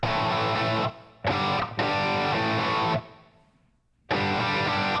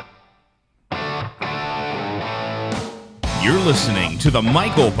You're listening to the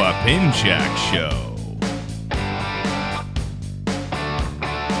Michael Papinchak Show.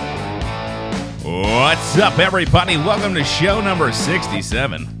 What's up, everybody? Welcome to show number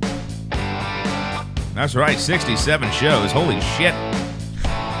 67. That's right, 67 shows. Holy shit.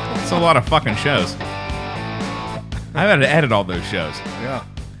 That's a lot of fucking shows. I've had to edit all those shows. Yeah.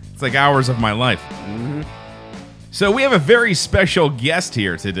 It's like hours of my life. Mm-hmm. So we have a very special guest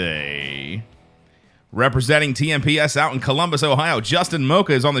here today. Representing TMPS out in Columbus, Ohio, Justin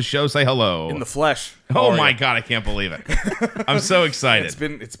Mocha is on the show. Say hello. In the flesh. Oh my God, I can't believe it. I'm so excited.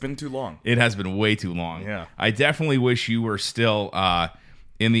 It's been too long. It has been way too long. Yeah. I definitely wish you were still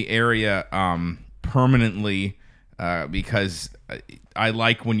in the area permanently because I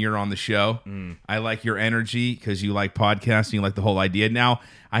like when you're on the show. I like your energy because you like podcasting, you like the whole idea. Now,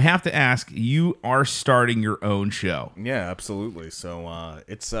 I have to ask, you are starting your own show. Yeah, absolutely. So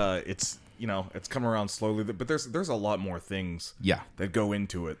it's you know, it's come around slowly, but there's a lot more things that go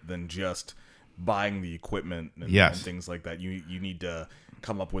into it than just buying the equipment and things like that. You need to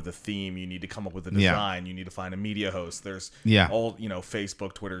come up with a theme, you need to come up with a design, you need to find a media host. There's all, you know,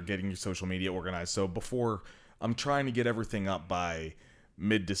 Facebook, Twitter, getting your social media organized. So before, I'm trying to get everything up by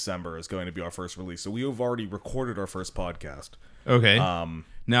mid-December is going to be our first release. So we have already recorded our first podcast. Okay.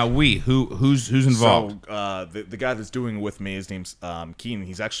 Now who's involved? So the guy that's doing it with me, his name's Keenan.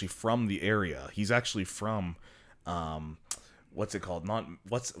 He's actually from the area. He's actually from what's it called?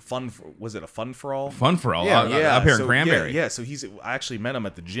 Was it a Fun for All? Fun for All. Yeah, up here in Cranberry. Yeah. So I actually met him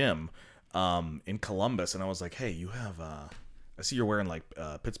at the gym in Columbus, and I was like, hey, you have I see you're wearing like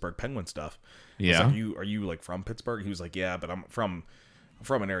Pittsburgh Penguin stuff. Yeah. Like, are you like from Pittsburgh? He was like, yeah, but I'm from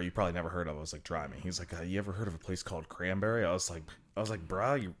an area you probably never heard of. I was like, try me. He's like, you ever heard of a place called Cranberry? I was like,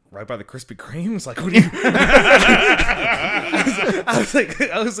 bro, you right by the Krispy Kremes? Like, what do you? I was like,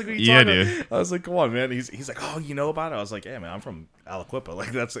 what are you talking about? I was like, come on, man. He's like, oh, you know about it? I was like, yeah, man, I'm from Aliquippa. Like,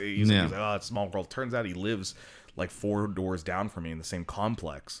 he's like, oh, it's a small world. Turns out he lives like 4 doors down from me in the same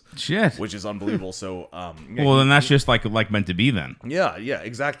complex. Shit. Which is unbelievable. So, well, then that's just like meant to be then. Yeah,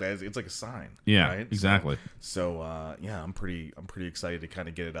 exactly. It's like a sign. Yeah, right? exactly. So I'm pretty excited to kind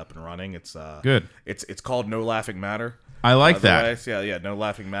of get it up and running. It's good. It's called No Laughing Matter. I like that. Yeah, No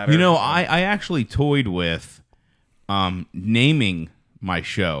Laughing Matter. You know, I actually toyed with naming my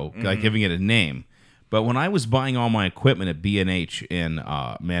show, like giving it a name. But when I was buying all my equipment at B&H in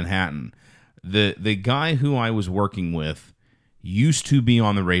Manhattan, the guy who I was working with used to be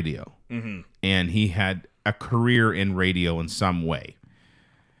on the radio, and he had a career in radio in some way.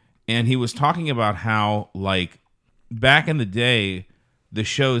 And he was talking about how, like, back in the day, the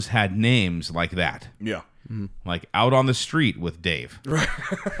shows had names like that. Yeah. Like Out on the Street with Dave. Right.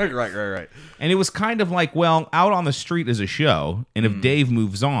 And it was kind of like, well, Out on the Street is a show, and if Dave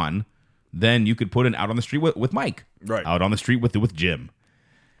moves on, then you could put an Out on the Street with Mike. Right. Out on the Street with Jim.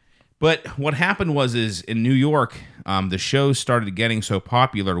 But what happened is in New York, the shows started getting so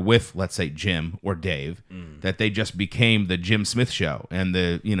popular with, let's say, Jim or Dave, that they just became the Jim Smith Show and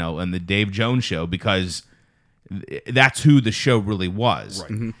the Dave Jones Show, because that's who the show really was.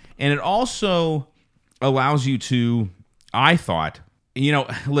 Right. And it also allows you to, I thought,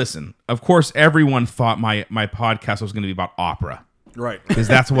 listen, of course, everyone thought my podcast was going to be about opera. Right. Because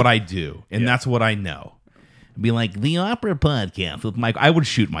that's what I do, and that's what I know. Be like, the opera podcast with Mike. I would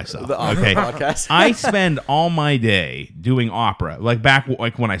shoot myself. The opera podcast. I spend all my day doing opera, like back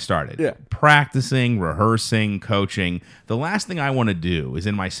when I started. Yeah. Practicing, rehearsing, coaching. The last thing I want to do is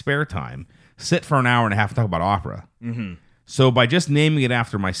in my spare time sit for an hour and a half and talk about opera. Mm-hmm. So by just naming it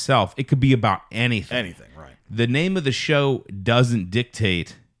after myself, it could be about anything. Anything, right. The name of the show doesn't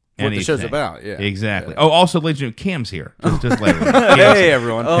dictate what anything. the show's about, yeah. Exactly. Yeah. Oh, also, ladies and gentlemen, Cam's here. Just let Hey,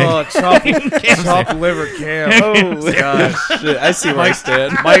 everyone. Oh, chopped liver Cam. Oh, gosh. Shit, I see where I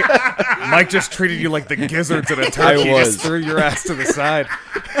stand. Mike just treated you like the gizzards in a turkey. He just threw your ass to the side.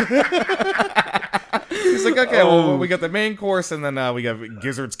 He's like, okay, well, we got the main course, and then we got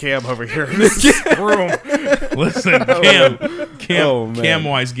Gizzards Cam over here in this room. Listen, Cam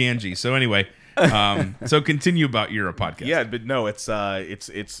Wise Ganji. So anyway, so continue about your podcast. Yeah, but no, it's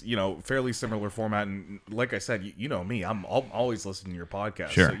fairly similar format, and like I said, you know me, I'm always listening to your podcast.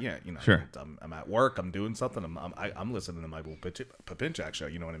 Sure. So yeah, sure. I'm at work, I'm doing something, I'm listening to my Michael Papinchak show.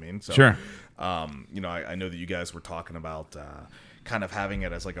 You know what I mean? So, sure. I know that you guys were talking about kind of having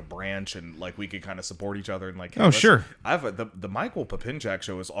it as like a branch, and like we could kind of support each other, and like, hey, sure. the Michael Papinchak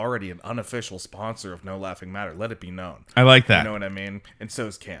show is already an unofficial sponsor of No Laughing Matter. Let it be known. I like that. You know what I mean? And so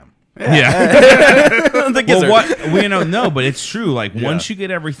is Cam. Yeah. But it's true. Like, once you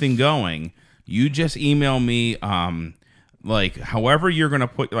get everything going, you just email me, like, however you're going to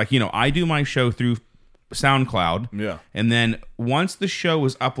put, like, I do my show through SoundCloud. Yeah. And then once the show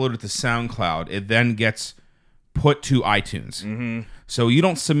is uploaded to SoundCloud, it then gets put to iTunes. Mm-hmm. So you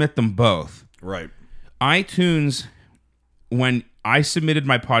don't submit them both. Right. iTunes, when I submitted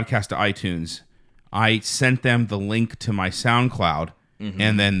my podcast to iTunes, I sent them the link to my SoundCloud,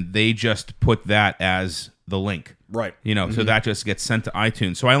 and then they just put that as the link. Right. So that just gets sent to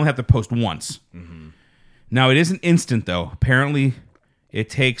iTunes. So I only have to post once. Now, it isn't instant, though. Apparently, it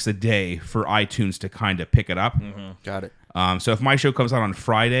takes a day for iTunes to kind of pick it up. Got it. So if my show comes out on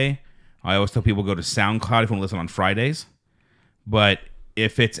Friday, I always tell people go to SoundCloud if you want to listen on Fridays. But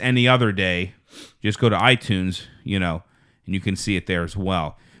if it's any other day, just go to iTunes, and you can see it there as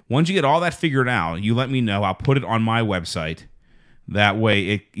well. Once you get all that figured out, you let me know. I'll put it on my website. That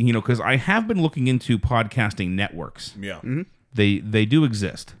way, because I have been looking into podcasting networks. Yeah. Mm-hmm. They do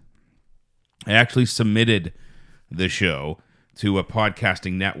exist. I actually submitted the show to a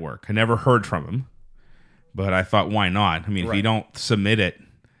podcasting network. I never heard from him, but I thought, why not? I mean, if you don't submit it,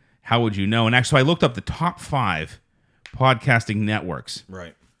 how would you know? And actually, I looked up the top 5 podcasting networks.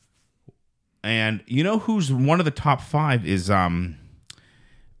 Right. And you know who's one of the top 5 is The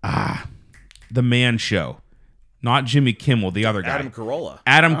Man Show. Not Jimmy Kimmel, the other guy. Adam Carolla.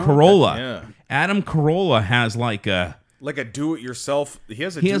 Adam Carolla. Okay. Yeah. Adam Carolla has like a do-it-yourself.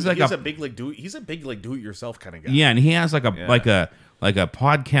 He's a big do-it-yourself kind of guy. Yeah, and he has like a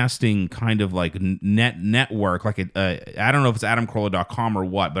podcasting kind of like network. Like I don't know if it's AdamCarolla.com or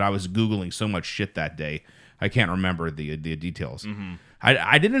what, but I was Googling so much shit that day. I can't remember the details. Mm-hmm.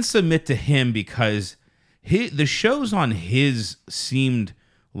 I didn't submit to him because the shows on his seemed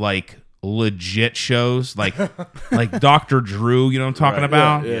like legit shows, like Dr. Drew, you know what I'm talking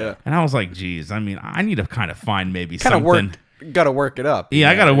about? Yeah. And I was like, geez, I mean, I need to kind of find maybe something. Got to work it up.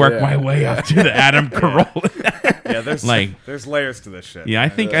 Yeah, I got to work my way up to the Adam Carolla. Yeah, there's layers to this shit. Yeah, I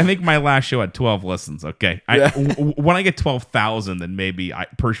think my last show had 12 listens. Okay, when I get 12,000, then maybe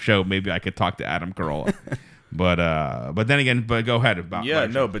per show, maybe I could talk to Adam Carolla. But then again, go ahead about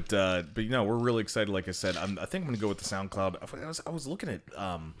we're really excited. Like I said, I think I'm gonna go with the SoundCloud. I was looking at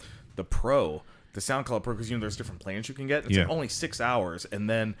the SoundCloud Pro, because there's different plans you can get. It's like only 6 hours, and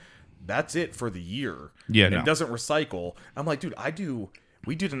then that's it for the year. Yeah, and it doesn't recycle. I'm like, dude,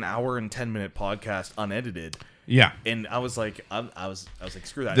 we did an hour and 10-minute podcast unedited. Yeah, and I was like,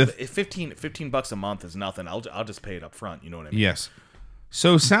 screw that. If $15 a month is nothing, I'll just pay it up front. You know what I mean? Yes.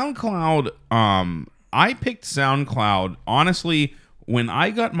 So SoundCloud, I picked SoundCloud honestly when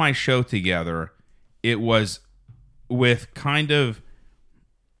I got my show together. It was with kind of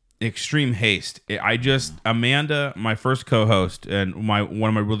extreme haste. Amanda, my first co-host, and one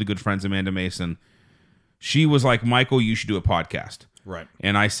of my really good friends, Amanda Mason, she was like, Michael, you should do a podcast. Right.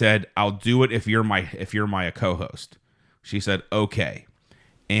 And I said, I'll do it if you're my co-host. She said, okay.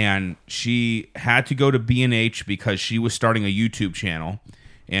 And she had to go to B&H because she was starting a YouTube channel,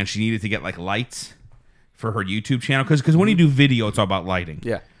 and she needed to get like lights for her YouTube channel, because when you do video, it's all about lighting.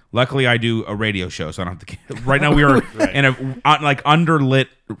 Yeah. Luckily, I do a radio show, so I don't have to. Right now, we are in a like underlit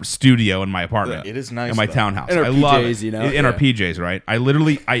studio in my apartment. It is nice in my townhouse. In our I love PJs, it. In our PJs, right? I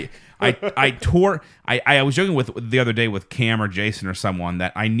literally, I tore. I was joking with the other day with Cam or Jason or someone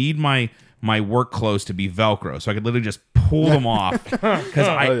that I need my work clothes to be Velcro, so I could literally just pull them off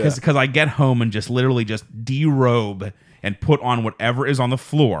because I get home and just literally just derobe and put on whatever is on the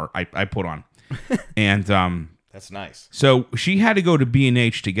floor. I put on, and that's nice. So she had to go to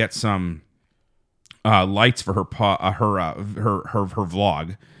B&H to get some lights for her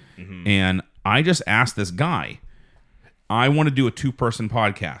vlog, and I just asked this guy, I want to do a 2-person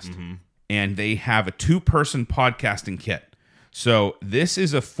podcast, and they have a 2-person podcasting kit. So this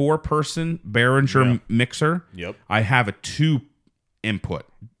is a 4-person Behringer mixer. Yep. I have a 2 input.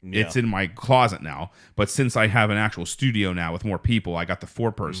 Yeah. It's in my closet now, but since I have an actual studio now with more people, I got the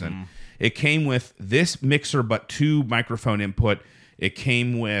 4-person. It came with this mixer, but 2 microphone input. It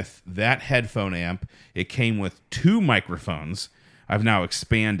came with that headphone amp. It came with 2 microphones. I've now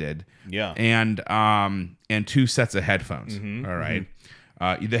expanded. Yeah. And 2 sets of headphones. All right.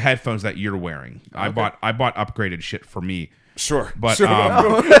 The headphones that you're wearing. Okay. I bought upgraded shit for me. Sure. But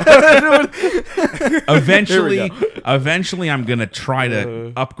eventually I'm going to try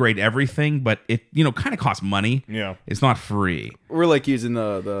to upgrade everything, but it kind of costs money. Yeah. It's not free. We're like using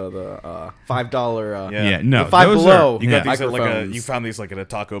the $5 no, the Five Below. You got these you found these like at a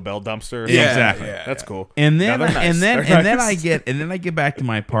Taco Bell dumpster. Yeah, exactly. Yeah, that's cool. And then I get back to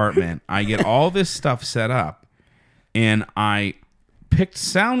my apartment. I get all this stuff set up, and I picked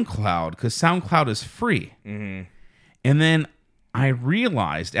SoundCloud because SoundCloud is free. And then I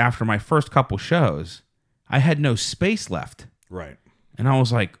realized after my first couple shows, I had no space left. Right. And I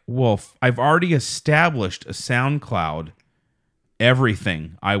was like, well, I've already established a SoundCloud,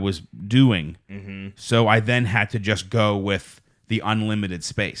 everything I was doing. Mm-hmm. So I then had to just go with the unlimited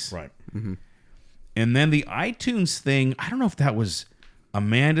space. Right. Mm-hmm. And then the iTunes thing, I don't know if that was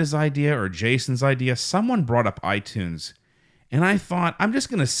Amanda's idea or Jason's idea. Someone brought up iTunes. And I thought, I'm just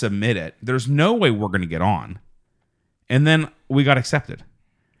going to submit it. There's no way we're going to get on. And then we got accepted.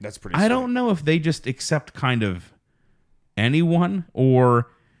 That's pretty I don't know if they just accept kind of anyone, or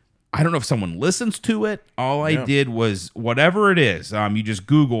I don't know if someone listens to it. All I did was whatever it is. You just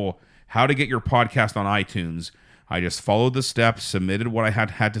Google how to get your podcast on iTunes. I just followed the steps, submitted what I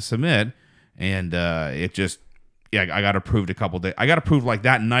had to submit, and it just I got approved a couple days. I got approved like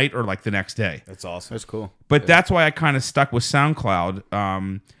that night or like the next day. That's awesome. That's cool. But that's why I kind of stuck with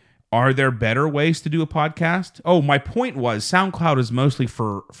SoundCloud. Are there better ways to do a podcast? Oh, my point was SoundCloud is mostly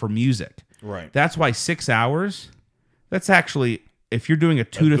for music. Right. That's why 6 hours. That's actually, if you're doing a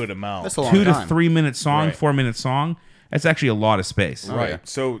good amount. That's a long 2 to time. 3 minute song, Right. 4 minute song. That's actually a lot of space. Right.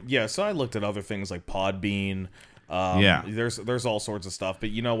 Yeah. So I looked at other things like Podbean. Yeah. There's all sorts of stuff.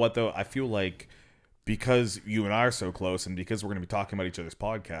 But you know what, though? I feel like because you and I are so close and because we're going to be talking about each other's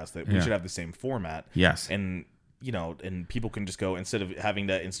podcast, that we should have the same format. Yes. And, you know, and people can just go, instead of having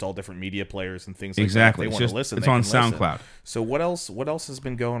to install different media players and things like Exactly. that, if they want to listen, it's they on can SoundCloud. listen. So what else has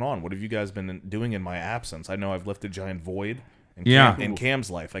been going on? What have you guys been doing in my absence? I know I've left a giant void in Cam's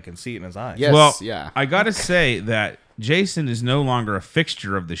life. I can see it in his eyes. Yes, well, yeah. I got to say that Jason is no longer a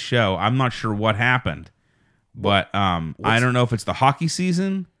fixture of the show. I'm not sure what happened, but I don't know if it's the hockey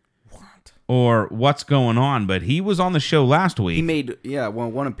season or what's going on, but he was on the show last week. He made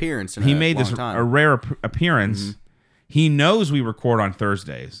one appearance. He made this a rare appearance. Mm-hmm. He knows we record on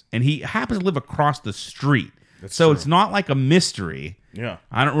Thursdays, and he happens to live across the street. So true. It's not like a mystery. Yeah,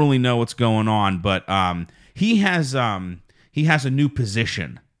 I don't really know what's going on, but he has a new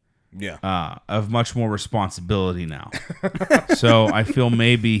position. Yeah, of much more responsibility now. So I feel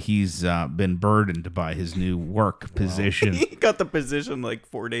maybe he's been burdened by his new work position. He got the position like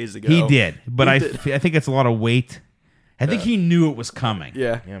 4 days ago. He did, but I think it's a lot of weight. I think he knew it was coming.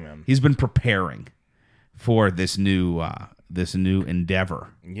 Yeah, man. He's been preparing for this new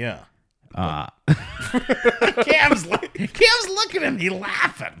endeavor. Yeah. Cam's looking at me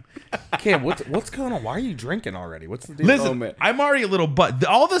laughing. Cam, what's going on? Why are you drinking already? What's the deal? Listen, I'm already a little butt.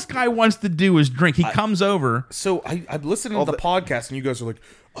 All this guy wants to do is drink. He comes over. So I'm listening to the podcast, and you guys are like,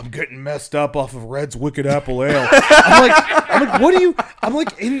 I'm getting messed up off of Red's Wicked Apple Ale. I'm like, what are you?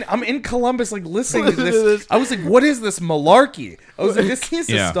 I'm in Columbus, like listening to this. I was like, what is this malarkey? I was like, this needs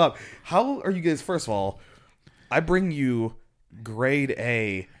to stop. How are you guys? First of all, I bring you grade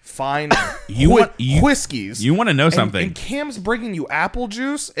A fine whiskeys. You want to know something? And Cam's bringing you apple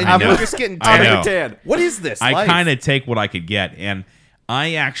juice, and you're just getting tan. What is this? I kind of take what I could get, and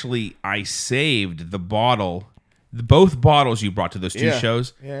I saved the bottle. Both bottles you brought to those two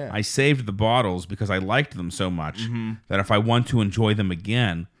shows, I saved the bottles because I liked them so much that if I want to enjoy them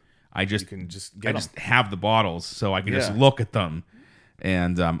again, I just have the bottles so I can just look at them.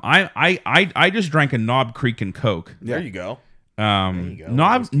 And I just drank a Knob Creek and Coke. There you go.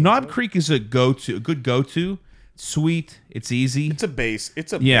 Knob Creek is a good go-to. Sweet, it's easy. It's a base.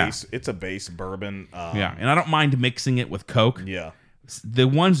 It's a base bourbon. And I don't mind mixing it with Coke. Yeah. The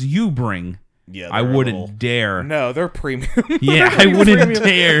ones you bring, I wouldn't dare. No, they're premium. Yeah, I wouldn't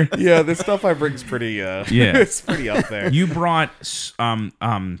dare. Yeah, the stuff I bring is pretty. It's pretty up there. You brought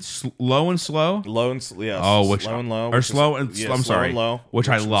Low and Slow. Low and Slow. Yes. Oh, Slow and Low. Or Slow and Slow. I'm sorry. Low, which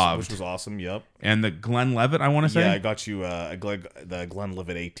I loved. Which was awesome. Yep. And the Glenlivet, I want to say. Yeah, I got you the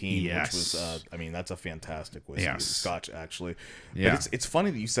Glenlivet 18, which was. That's a fantastic whiskey. Yes. Scotch, actually. Yeah. But it's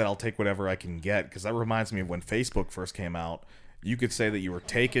funny that you said I'll take whatever I can get, because that reminds me of when Facebook first came out. You could say that you were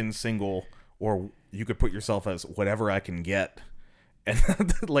taken single, or you could put yourself as whatever I can get. And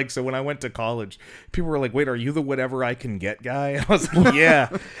so when I went to college, people were like, wait, are you the whatever I can get guy? I was like, yeah.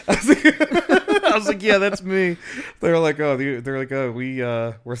 I was like, yeah, that's me. They're like,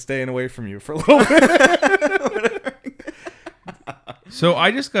 we're staying away from you for a little bit. So I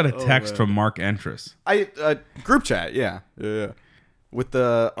just got a text from Mark Entris. Group chat, yeah. With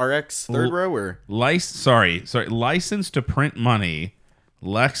the RX third row, or license to print money.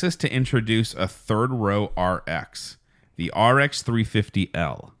 Lexus to introduce a third row RX, the RX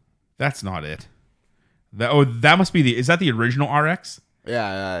 350L. That's not it. That must be is that the original RX?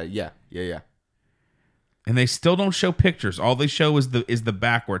 Yeah. And they still don't show pictures. All they show is the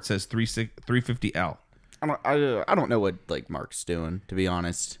back where it says 350L. I don't know what Mark's doing, to be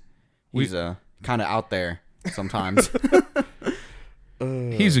honest. He's kind of out there sometimes.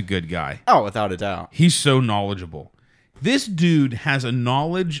 He's a good guy. Oh, without a doubt. He's so knowledgeable. This dude has a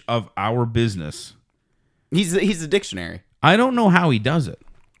knowledge of our business. He's a dictionary. I don't know how he does it.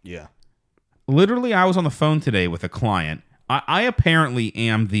 Yeah. Literally, I was on the phone today with a client. I apparently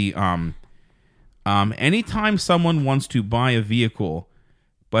am the anytime someone wants to buy a vehicle,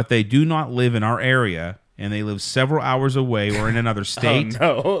 but they do not live in our area and they live several hours away or in another state,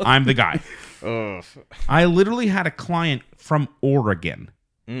 I'm the guy. I literally had a client from Oregon.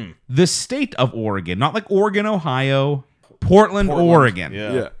 The state of Oregon, not like Oregon, Ohio, Portland. Oregon.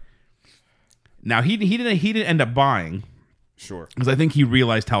 Yeah. Now he didn't end up buying. Sure. Because I think he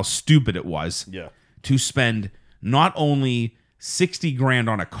realized how stupid it was. Yeah. To spend not only $60,000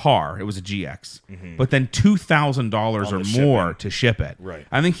 on a car, it was a GX, but then $2,000 or more to ship it. Right.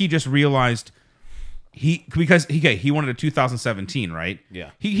 I think he just realized he wanted a 2017, right? Yeah.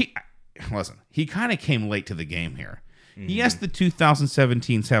 He listen, he kind of came late to the game here. Yes, the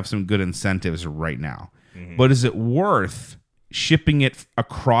 2017s have some good incentives right now, but is it worth shipping it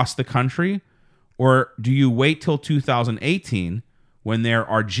across the country, or do you wait till 2018 when there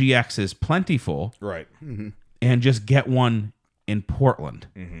are GXs plentiful, right, and just get one in Portland?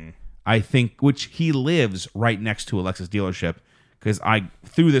 I think, which he lives right next to a Lexus dealership, because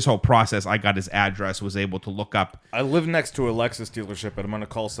through this whole process, I got his address, was able to look up. I live next to a Lexus dealership, and I'm going to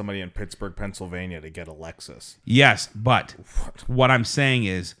call somebody in Pittsburgh, Pennsylvania to get a Lexus. Yes, but what I'm saying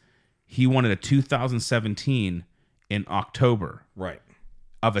is he wanted a 2017 in October. Right.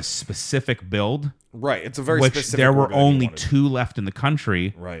 Of a specific build. Right. It's a very which specific there were build only 2 left in the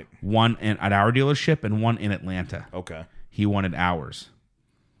country. Right. One at our dealership and one in Atlanta. Okay. He wanted ours.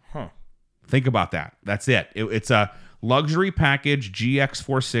 Huh. Think about that. That's it. It's a luxury package GX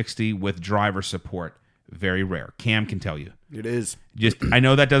 460 with driver support. Very rare. Cam can tell you. It is. I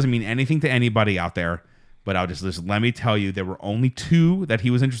know that doesn't mean anything to anybody out there, but I'll just let me tell you, there were only 2 that he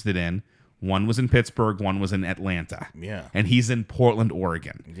was interested in. One was in Pittsburgh, one was in Atlanta. Yeah. And he's in Portland,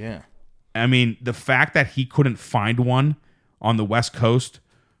 Oregon. Yeah. I mean, the fact that he couldn't find one on the West Coast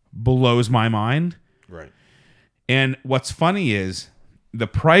blows my mind. Right. And what's funny is the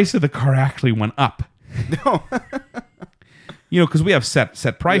price of the car actually went up. No. Because we have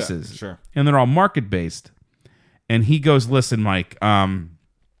set prices. Yeah, sure. And they're all market-based. And he goes, listen, Mike, thank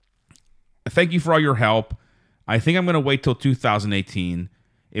you for all your help. I think I'm going to wait till 2018.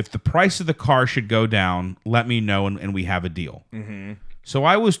 If the price of the car should go down, let me know and we have a deal. So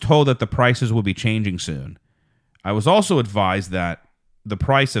I was told that the prices will be changing soon. I was also advised that the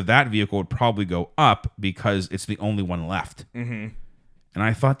price of that vehicle would probably go up because it's the only one left. And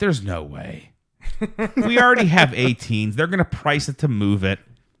I thought, there's no way. We already have 18s. They're going to price it to move it.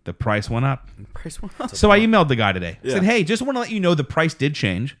 The price went up. So I emailed the guy today. I said, hey, just want to let you know the price did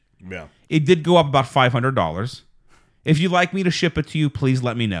change. Yeah. It did go up about $500. If you'd like me to ship it to you, please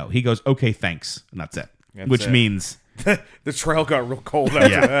let me know. He goes, okay, thanks. And that's it. Which means... the trail got real cold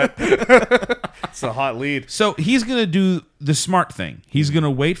after that. It's a hot lead. So he's going to do the smart thing. He's going to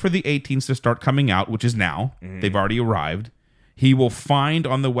wait for the 18s to start coming out, which is now. They've already arrived. He will find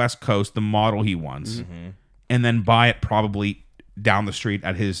on the West Coast the model he wants and then buy it probably down the street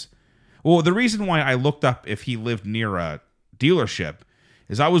at his... Well, the reason why I looked up if he lived near a dealership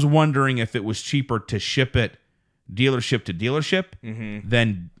is I was wondering if it was cheaper to ship it dealership to dealership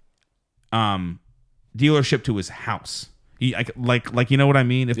than dealership to his house. Like you know what I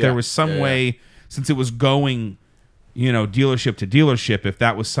mean? If there was some way, since it was going, dealership to dealership, if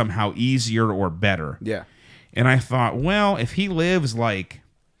that was somehow easier or better. Yeah. And I thought, well, if he lives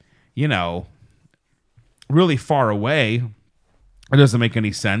really far away, it doesn't make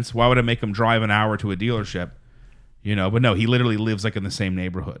any sense. Why would I make him drive an hour to a dealership? But no, he literally lives in the same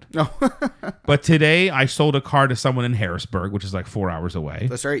neighborhood. But today I sold a car to someone in Harrisburg, which is like 4 hours away.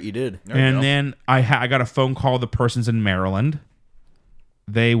 That's right, you did. And then I got a phone call. The person's in Maryland.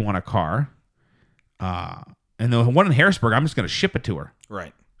 They want a car. And the one in Harrisburg, I'm just going to ship it to her.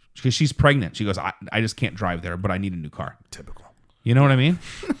 Right. Because she's pregnant. She goes, I just can't drive there, but I need a new car. Typical. You know what I mean?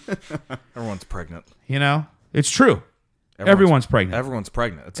 Everyone's pregnant. It's true. Everyone's pregnant. Everyone's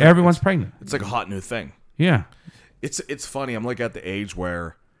pregnant. It's everyone's pregnant. It's like a hot new thing. Yeah. It's funny. I'm at the age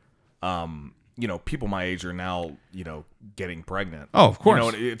where, people my age are now, getting pregnant. Oh, of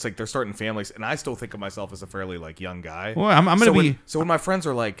course. It's like they're starting families, and I still think of myself as a fairly young guy. Well, I'm gonna be. So when my friends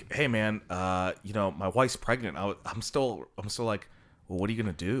are like, "Hey, man, my wife's pregnant," I'm still like, "Well, what are you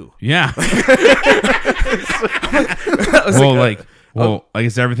gonna do?" Yeah.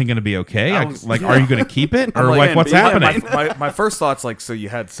 Is everything going to be okay? Are you going to keep it? Or what's happening? My first thought's like, so you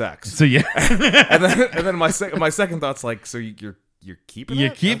had sex. So yeah. and then my second thought's like, so you're keeping it?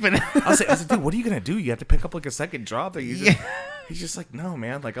 You're keeping it. I was like, dude, what are you going to do? You have to pick up a second job? He's just like, no,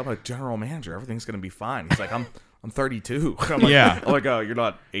 man. I'm a general manager. Everything's going to be fine. He's like, I'm I'm 32. I'm like, yeah. I'm like, oh, you're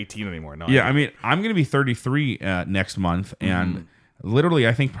not 18 anymore. No. Yeah, I mean, I'm going to be 33 next month, and literally,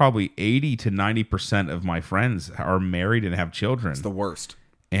 I think probably 80 to 90% of my friends are married and have children. It's the worst.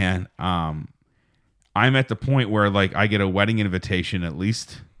 And I'm at the point where like I get a wedding invitation at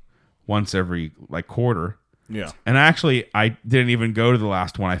least once every like quarter. Yeah. And actually, I didn't even go to the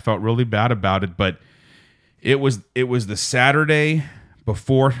last one. I felt really bad about it, but it was the Saturday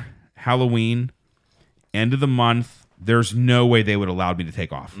before Halloween, end of the month. There's no way they would have allowed me to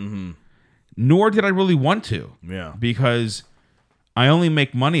take off. Mm-hmm. Nor did I really want to. Yeah. Because I only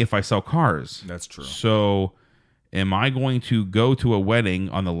make money if I sell cars. That's true. So am I going to go to a wedding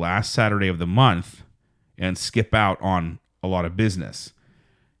on the last Saturday of the month and skip out on a lot of business?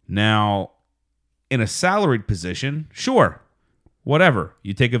 Now, in a salaried position, sure, whatever.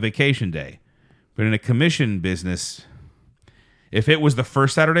 You take a vacation day. But in a commission business, if it was the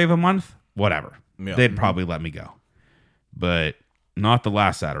first Saturday of a month, whatever. Yeah. They'd probably let me go. But not the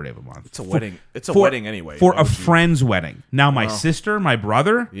last Saturday of a month. It's a wedding. It's a wedding anyway. For a friend's wedding. Now, my sister, my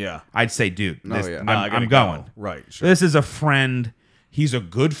brother, I'd say, dude, I'm going. Right. Sure. This is a friend. He's a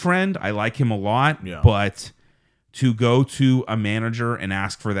good friend. I like him a lot. Yeah. But to go to a manager and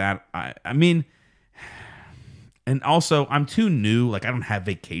ask for that, I mean... And also, I'm too new. Like, I don't have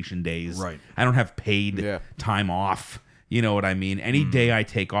vacation days. Right. I don't have paid time off. You know what I mean? Any day I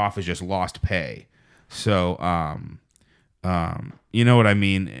take off is just lost pay. So, you know what I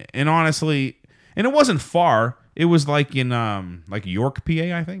mean? And honestly, and it wasn't far. It was like in like York,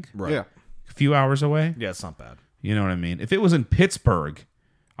 PA, I think. Right. Yeah. A few hours away. Yeah, it's not bad. You know what I mean? If it was in Pittsburgh,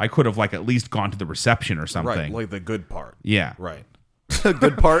 I could have like at least gone to the reception or something. Right, like the good part. Yeah. Right. The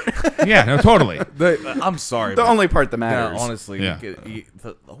good part. Yeah, no, totally. I'm sorry. The only part that matters. No, honestly,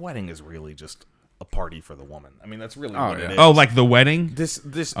 the wedding is really just a party for the woman. I mean, that's really what it is. Oh, like the wedding? This.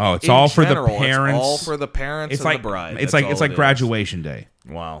 Oh, it's all for the parents. It's all for the parents and like, the bride. It's like graduation day.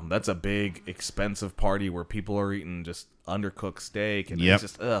 Wow, that's a big, expensive party where people are eating just undercooked steak, and it's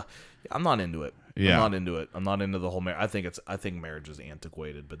just, I'm not into it. Yeah. I'm not into it. I'm not into the whole marriage. I think marriage is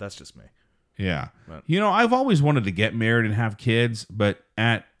antiquated, but that's just me. Yeah. Right. You know, I've always wanted to get married and have kids, but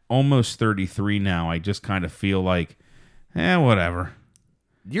at almost 33 now, I just kind of feel like, whatever.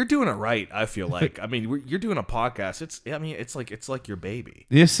 You're doing it right, I feel like. I mean, you're doing a podcast. It's like your baby.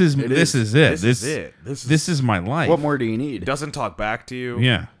 This is it. This is my life. What more do you need? It doesn't talk back to you.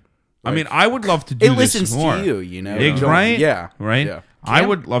 Yeah. Like, I mean, I would love to do this more. It listens to you, you know. Right? Yeah. Right? Yeah. I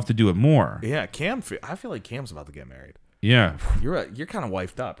would love to do it more. Yeah, I feel like Cam's about to get married. Yeah. You're kind of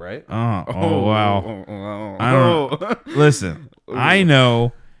wifed up, right? Oh wow. I don't listen, I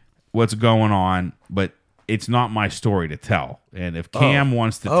know what's going on, but it's not my story to tell. And if Cam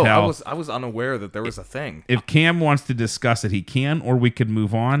wants to tell, I was unaware that there was a thing. If Cam wants to discuss it, he can, or we could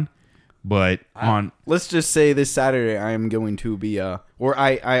move on. But let's just say this Saturday I am going to be I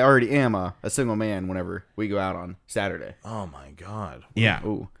already am a single man whenever we go out on Saturday. Oh my god. Yeah.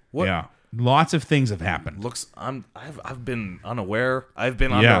 Ooh. What? Yeah. Lots of things have happened. I've been unaware. I've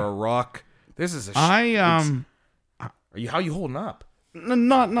been under a rock. This is how you holding up?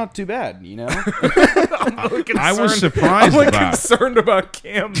 Not too bad, you know. I'm really concerned. I was surprised. I'm concerned about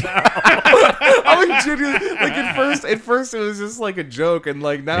Cam now. I'm like genuinely like at first it was just like a joke, and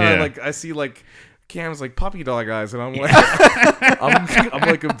like now I see like Cam's like puppy dog eyes, and I'm like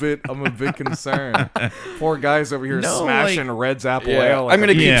I'm a bit concerned. Poor guy's over here smashing Red's apple ale. I'm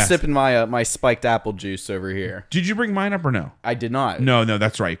gonna keep sipping my my spiked apple juice over here. Did you bring mine up or no? I did not. No,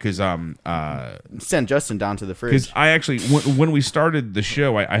 that's right. Because send Justin down to the fridge. Because I actually when we started the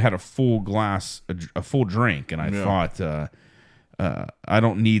show, I had a full glass, a full drink, and I thought I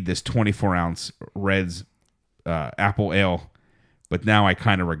don't need this 24-ounce Red's apple ale. But now I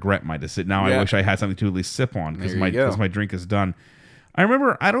kind of regret my decision. Now I wish I had something to at least sip on because my drink is done. I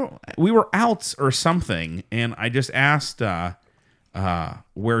remember we were out or something, and I just asked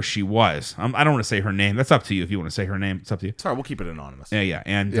where she was. I don't want to say her name. That's up to you if you want to say her name. It's up to you. Sorry, we'll keep it anonymous. Yeah.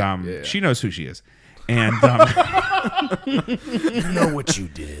 And she knows who she is. And you know what you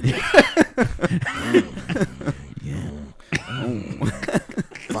did.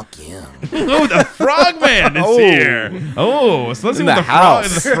 Fuck yeah. Oh, the Frogman is here. Oh, so let's see what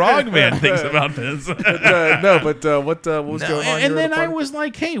the Frogman thinks about this. What was going on? And then I was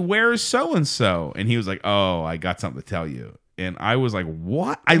like, hey, where's so-and-so? And he was like, oh, I got something to tell you. And I was like,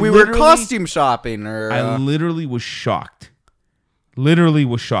 what? We were costume shopping. I literally was shocked.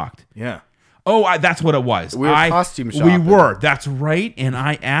 Yeah. Oh, that's what it was. We were costume shopping. We were. That's right. And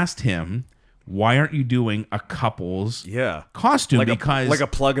I asked him, why aren't you doing a couple's costume? Like a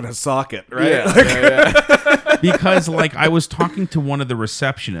plug in a socket, right? Yeah. because like I was talking to one of the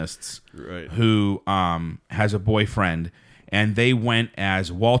receptionists right. who has a boyfriend, and they went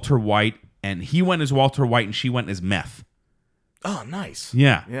as Walter White, and he went as Walter White, and she went as Meth. Oh, nice.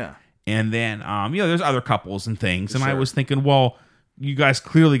 Yeah. Yeah. And then there's other couples and things, and Sure. I was thinking, well, you guys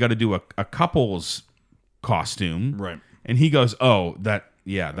clearly got to do a couple's costume, Right? And he goes, oh,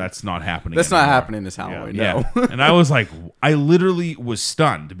 that's not happening. That's anymore. not happening this Halloween. Yeah. No. And I was like, I literally was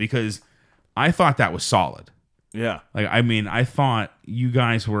stunned because I thought that was solid. Yeah. Like, I mean, I thought you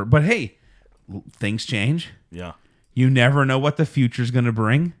guys were, but hey, things change. Yeah. You never know what the future's going to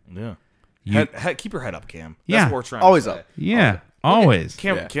bring. Yeah. Keep your head up, Cam. That's Yeah. what we're trying Always to say. up. Yeah, always.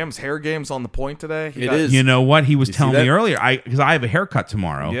 Cam's hair game's on the point today. It is. You know what? He was telling that? me earlier, because I have a haircut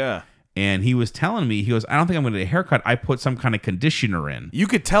tomorrow. Yeah. And he was telling me, he goes, I don't think I'm going to get a haircut. I put some kind of conditioner in. You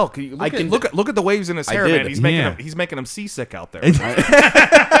could tell. Look at the waves in his hair, did. man. He's making him seasick out there.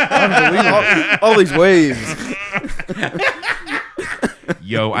 all these waves.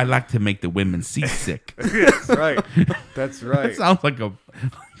 Yo, I like to make the women seasick. That's right. That's right. That sounds like a...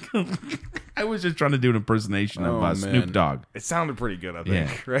 I was just trying to do an impersonation of Snoop man. Dogg. It sounded pretty good, I Yeah.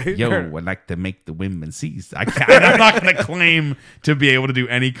 think. Right? Yo, I like to make the women seasick. I'm not going to claim to be able to do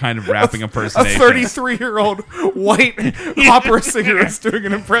any kind of rapping A impersonation. 33-year-old white opera singer is doing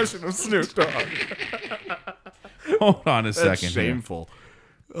an impression of Snoop Dogg. Hold on a That's second here. shameful.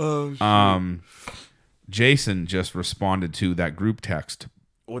 Oh, shit. Jason just responded to that group text.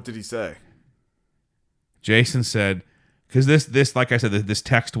 What did he say? Jason said, because this, like I said, this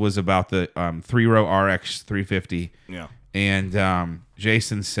text was about the 3-row RX 350. Yeah. And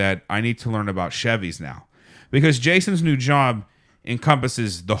Jason said, I need to learn about Chevys now. Because Jason's new job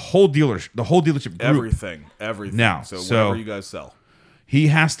encompasses the whole dealership group. Everything. Now, so whatever you guys sell. He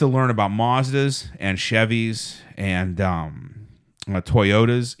has to learn about Mazdas and Chevys and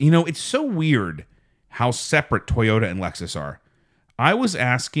Toyotas. You know, it's so weird how separate Toyota and Lexus are. I was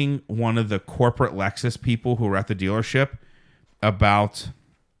asking one of the corporate Lexus people who were at the dealership about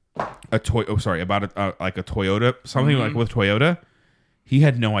a Toyota, something like with Toyota. He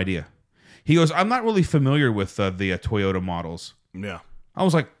had no idea. He goes, I'm not really familiar with the Toyota models. Yeah. I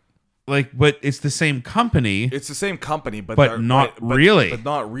was like, but it's the same company. It's the same company, but not really. But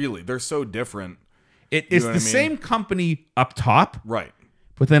not really. They're so different. It's the same company up top. Right.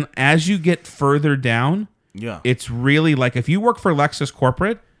 But then as you get further down, yeah, it's really like if you work for Lexus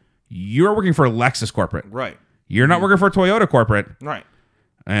corporate, you're working for Lexus corporate. Right. You're not working for Toyota corporate. Right.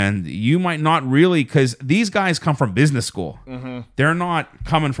 And you might not really, because these guys come from business school. Mm-hmm. They're not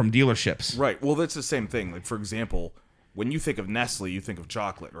coming from dealerships. Right. Well, that's the same thing. Like, for example, when you think of Nestle, you think of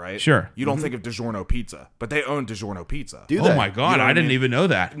chocolate, right? Sure. You don't think of DiGiorno Pizza, but they own DiGiorno Pizza. Oh my God, You know I didn't mean? even know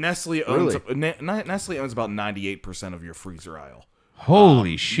that. Nestle owns Nestle owns about 98% of your freezer aisle.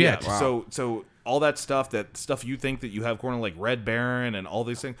 Holy shit. Yeah, wow. So all that stuff you think that you have corner like Red Baron and all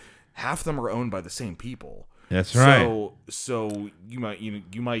these things, half of them are owned by the same people. That's right. So you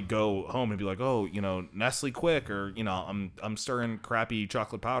might go home and be like, oh, Nestle Quick, or I'm stirring crappy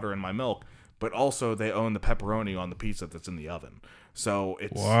chocolate powder in my milk, but also they own the pepperoni on the pizza that's in the oven. So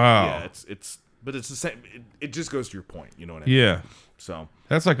it's but it's the same. It just goes to your point. You know what I mean? Yeah. So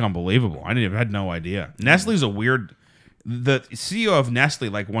that's like unbelievable. I had no idea. Nestle's a weird. The CEO of Nestle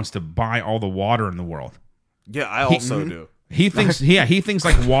wants to buy all the water in the world. Yeah, I also do. He thinks he thinks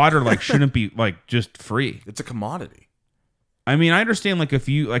water shouldn't be just free. It's a commodity. I mean, I understand if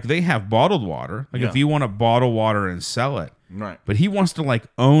you they have bottled water. If you want to bottle water and sell it. Right. But he wants to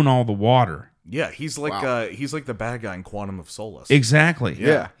own all the water. Yeah, he's like he's like the bad guy in Quantum of Solace. Exactly.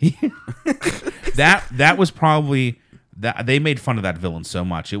 Yeah. That was probably that they made fun of that villain so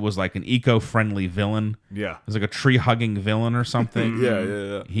much. It was like an eco-friendly villain. Yeah. It was like a tree-hugging villain or something.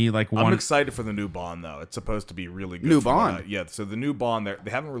 Yeah. He I'm excited for the new Bond though. It's supposed to be really good. New Bond. Yeah, so the new Bond,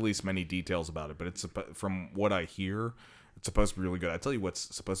 they haven't released many details about it, but it's from what I hear, it's supposed to be really good. I tell you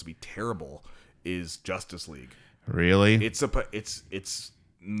what's supposed to be terrible is Justice League. Really? It's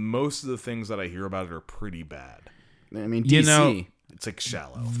most of the things that I hear about it are pretty bad. I mean, DC. It's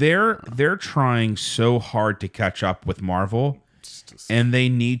shallow. They're trying so hard to catch up with Marvel, and they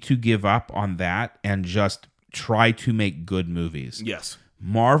need to give up on that and just try to make good movies. Yes.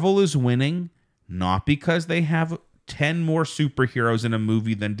 Marvel is winning not because they have 10 more superheroes in a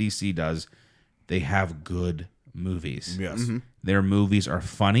movie than DC does. They have good movies. Yes. Mm-hmm. Their movies are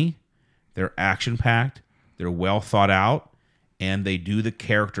funny, they're action-packed, they're well thought out, and they do the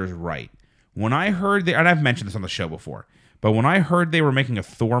characters right. When I heard and I've mentioned this on the show before, but when I heard they were making a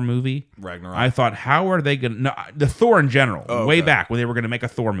Thor movie, Ragnarok, I thought, how are they going to... No, the Thor in general, okay. Way back when they were going to make a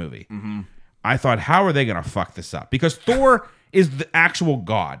Thor movie. Mm-hmm. I thought, how are they going to fuck this up? Because Thor is the actual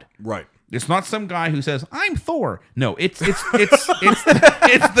god. Right. It's not some guy who says, "I'm Thor." No, it's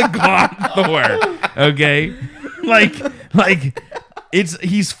the god Thor. Okay? Like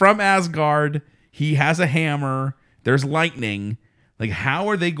he's from Asgard. He has a hammer. There's lightning. Like, how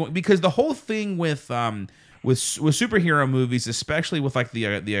are they going? Because the whole thing with superhero movies, especially with like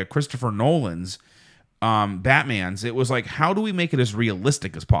the Christopher Nolan's Batman's, it was like, how do we make it as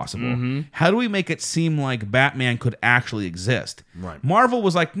realistic as possible? Mm-hmm. How do we make it seem like Batman could actually exist? Right. Marvel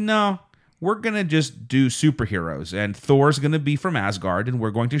was like, no, we're going to just do superheroes, and Thor's going to be from Asgard, and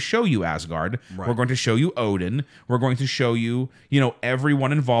we're going to show you Asgard. Right. We're going to show you Odin. We're going to show you,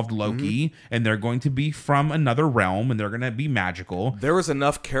 everyone involved, Loki, and they're going to be from another realm, and they're going to be magical. There was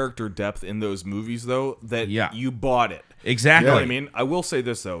enough character depth in those movies, though, that you bought it. Exactly. You know what I mean? I will say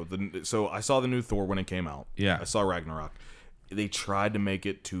this, though. So I saw the new Thor when it came out. Yeah. I saw Ragnarok. They tried to make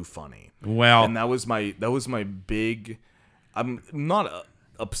it too funny. Well, and that was my big. I'm not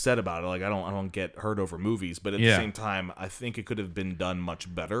upset about it. Like, I don't get hurt over movies, but at the same time, I think it could have been done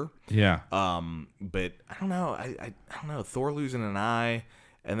much better. Yeah. But I don't know. I don't know. Thor losing an eye,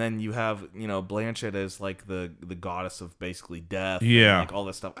 and then you have Blanchett as like the goddess of basically death. Yeah. And, like, all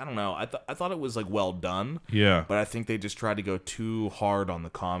this stuff. I don't know. I thought it was like well done. Yeah. But I think they just tried to go too hard on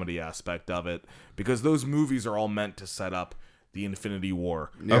the comedy aspect of it, because those movies are all meant to set up the Infinity War.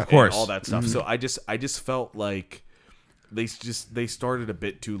 Yeah. Of course. All that stuff. So I just felt like they started a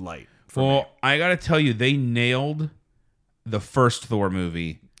bit too light. Well, I got to tell you, they nailed the first Thor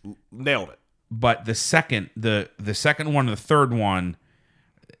movie. Nailed it. But the second one and the third one,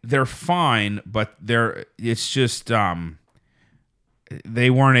 they're fine, but it's just they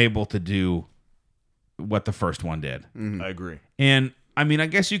weren't able to do what the first one did. Mm-hmm. I agree. And I mean, I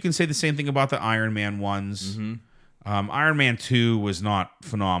guess you can say the same thing about the Iron Man ones. Mm-hmm. Iron Man 2 was not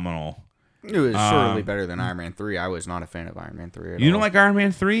phenomenal. It was surely better than Iron Man 3. I was not a fan of Iron Man 3 at all. You don't like Iron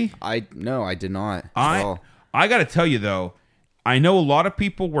Man 3? No, I did not. I got to tell you, though, I know a lot of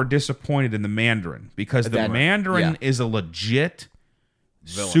people were disappointed in the Mandarin, because the Mandarin is a legit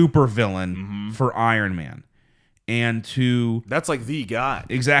super villain for Iron Man. And that's like the guy.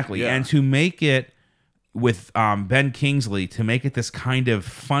 Exactly. Yeah. And to make it with Ben Kingsley, to make it this kind of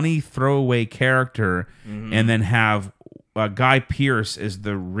funny throwaway character, and then have Guy Pearce is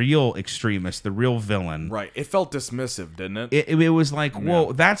the real extremist, the real villain. Right. It felt dismissive, didn't it? It was like,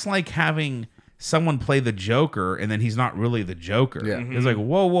 whoa, that's like having someone play the Joker, and then he's not really the Joker. Yeah. It's like,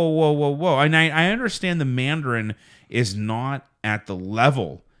 whoa. And I understand the Mandarin is not at the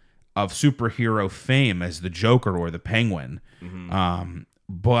level of superhero fame as the Joker or the Penguin.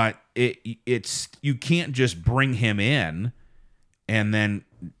 But it's you can't just bring him in and then...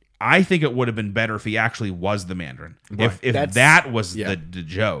 I think it would have been better if he actually was the Mandarin. Right. If that was the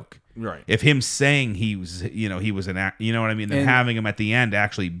joke. Right. If him saying he was, he was an act, you know what I mean? Then having him at the end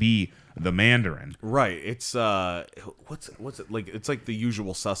actually be the Mandarin. Right. It's what's it like? It's like The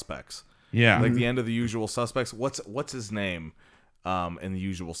Usual Suspects. Yeah. Like the end of The Usual Suspects. What's his name? In The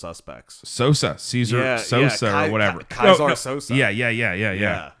Usual Suspects, Caesar Sosa or whatever. Kaiser Sosa.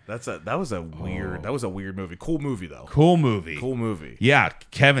 Yeah. That was a weird movie. Cool movie though. Cool movie. Yeah,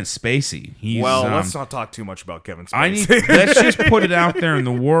 Kevin Spacey. Let's not talk too much about Kevin Spacey. Let's just put it out there in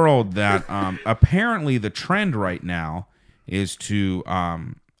the world that apparently the trend right now is to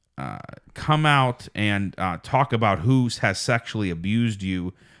come out and talk about who has sexually abused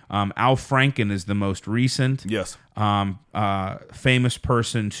you. Al Franken is the most recent famous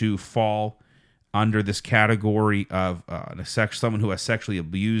person to fall under this category of someone who has sexually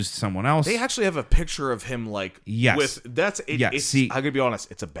abused someone else. They actually have a picture of him, like, with that's it. Yes. It's, I'm gonna be honest,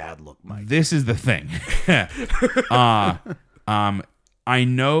 it's a bad look, Mike. This is the thing. I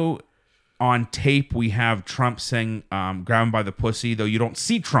know on tape we have Trump saying grab him by the pussy, though you don't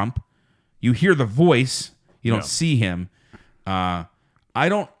see Trump. You hear the voice, you don't see him. I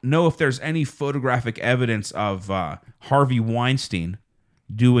don't know if there's any photographic evidence of Harvey Weinstein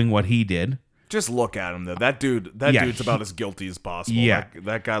doing what he did. Just look at him, though. That dude's about as guilty as possible. Yeah.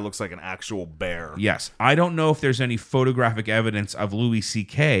 That guy looks like an actual bear. Yes. I don't know if there's any photographic evidence of Louis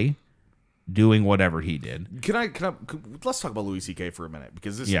C.K. doing whatever he did. Let's talk about Louis C.K. for a minute,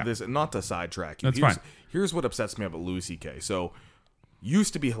 because this not to sidetrack you. That's fine. Here's what upsets me about Louis C.K. So,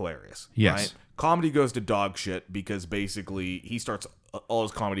 used to be hilarious. Yes. Right? Comedy goes to dog shit because basically he starts all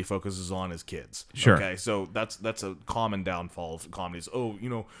his comedy focuses on his kids. Sure. Okay, so that's a common downfall of comedies. Oh,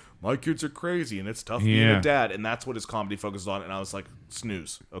 my kids are crazy and it's tough being a dad, and that's what his comedy focuses on. And I was like,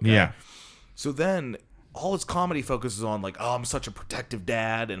 snooze. Okay. Yeah. So then all his comedy focuses on, like, oh, I'm such a protective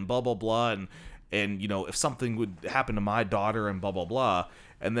dad and blah blah blah, and if something would happen to my daughter and blah blah blah,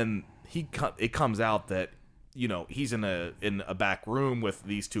 and then it comes out that he's in a back room with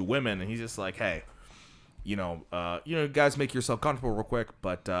these two women, and he's just like, hey, guys, make yourself comfortable real quick,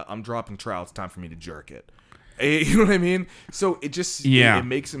 but I'm dropping trowel. It's time for me to jerk it. You know what I mean? So it just it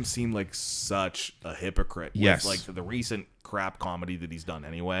makes him seem like such a hypocrite. Yes. With like the recent crap comedy that he's done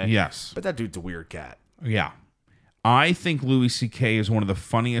anyway. Yes. But that dude's a weird cat. Yeah. I think Louis C.K. is one of the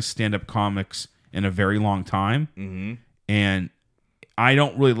funniest stand-up comics in a very long time. Mm-hmm. And I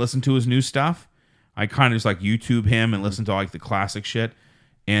don't really listen to his new stuff. I kind of just like YouTube him and listen to like the classic shit.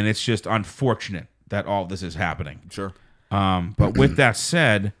 And it's just unfortunate that all this is happening. Sure. But with that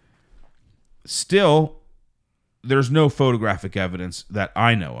said, still, there's no photographic evidence that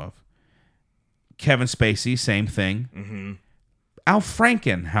I know of. Kevin Spacey, same thing. Mm-hmm. Al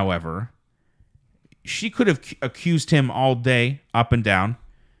Franken, however, she could have accused him all day, up and down,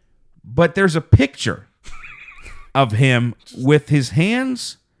 but there's a picture of him with his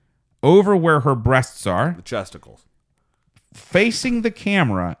hands over where her breasts are, the chesticles, facing the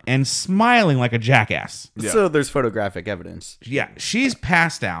camera and smiling like a jackass. Yeah. So there's photographic evidence. Yeah, she's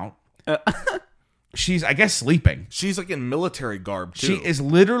passed out. She's, I guess, sleeping. She's like in military garb, too. She is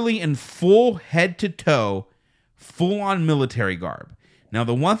literally in full head to toe, full on military garb. Now,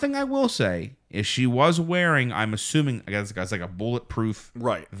 the one thing I will say is she was wearing, I'm assuming, I guess it's like a bulletproof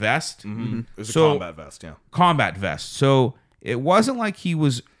vest. Mm-hmm. It was a combat vest, yeah. Combat vest. So it wasn't like he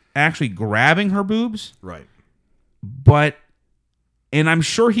was actually grabbing her boobs. Right. But, and I'm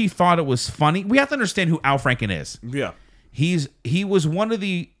sure he thought it was funny. We have to understand who Al Franken is. Yeah. He was one of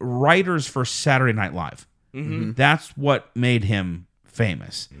the writers for Saturday Night Live. Mm-hmm. That's what made him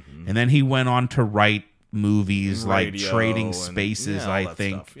famous. Mm-hmm. And then he went on to write movies like Trading Spaces, I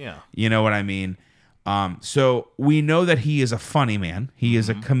think. Stuff. Yeah. You know what I mean? So we know that he is a funny man. He is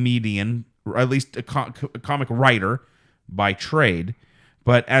a comedian, or at least a comic writer by trade.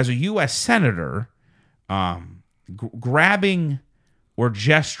 But as a U.S. senator, grabbing or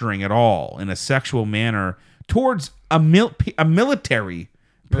gesturing at all in a sexual manner towards a military,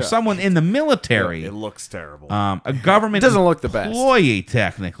 someone in the military. It looks terrible. A government doesn't look the best employee,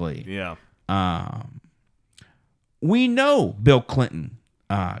 technically. Yeah. We know Bill Clinton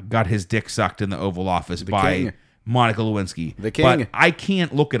got his dick sucked in the Oval Office by Monica Lewinsky. The king. But I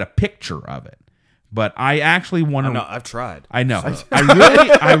can't look at a picture of it. But I actually want to. No, I've tried. I know. So.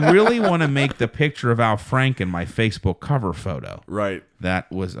 I really want to make the picture of Al Franken my Facebook cover photo. Right.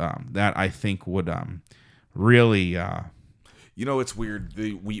 That was that I think would really. It's weird.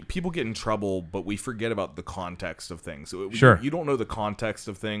 People get in trouble, but we forget about the context of things. Sure. You don't know the context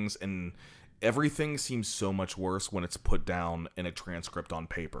of things, and everything seems so much worse when it's put down in a transcript on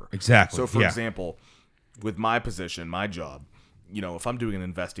paper. Exactly. So, for example, with my position, my job, if I'm doing an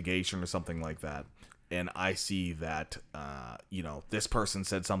investigation or something like that, and I see that, this person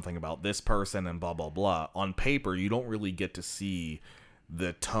said something about this person and blah, blah, blah, on paper, you don't really get to see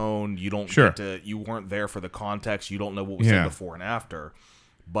the tone. You don't get to, you weren't there for the context. You don't know what was said before and after.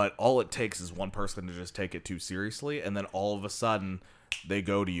 But all it takes is one person to just take it too seriously, and then all of a sudden they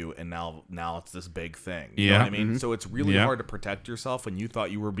go to you, and now it's this big thing. You know what I mean? Mm-hmm. So it's really hard to protect yourself when you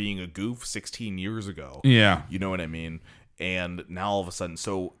thought you were being a goof 16 years ago. Yeah. You know what I mean? And now all of a sudden,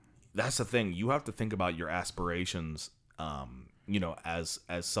 so that's the thing. You have to think about your aspirations, as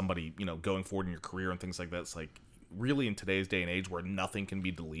somebody, going forward in your career and things like that. It's like really in today's day and age where nothing can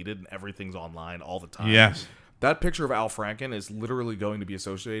be deleted and everything's online all the time. Yes. That picture of Al Franken is literally going to be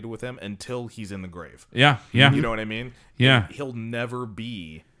associated with him until he's in the grave. Yeah, yeah. You know what I mean? Yeah. And he'll never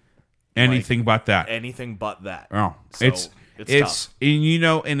be anything but that. Anything but that. Oh, so it's tough.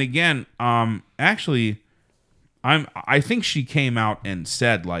 And again, actually, I think she came out and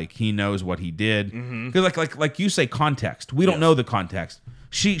said like he knows what he did because like you say context. We don't know the context.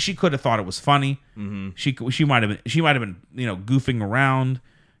 She could have thought it was funny. Mm-hmm. She might have been goofing around.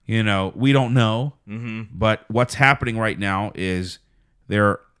 We don't know. Mm-hmm. But what's happening right now is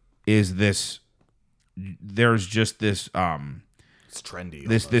there's just this it's trendy.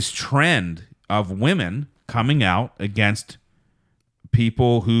 This trend of women coming out against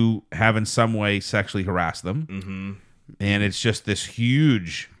people who have in some way sexually harassed them. Mm-hmm. And it's just this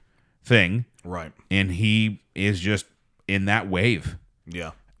huge thing. Right. And he is just in that wave.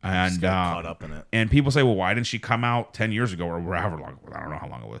 Yeah. And caught up in it. And people say, well, why didn't she come out 10 years ago or however long? I don't know how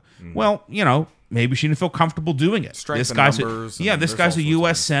long it was. Mm-hmm. Well, maybe she didn't feel comfortable doing it. This guy's a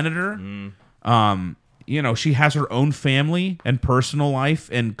U.S. senator. Mm-hmm. She has her own family and personal life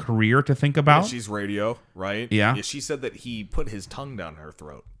and career to think about. Yeah, she's radio, right? Yeah. She said that he put his tongue down her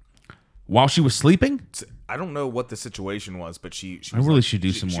throat. While she was sleeping? I don't know what the situation was, but she I really should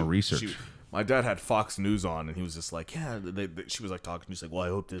do some more research. my dad had Fox News on, and he was just like, yeah, she was like talking. She's like, well, I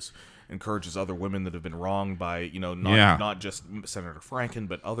hope this encourages other women that have been wronged by, not just Senator Franken,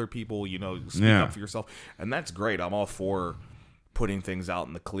 but other people, speak up for yourself. And that's great. I'm all for putting things out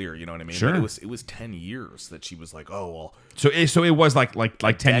in the clear, you know what I mean? Sure. But it was 10 years that she was like, oh, well. So it was like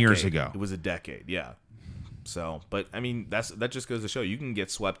 10 years ago. It was a decade, yeah. So, but I mean, that just goes to show you can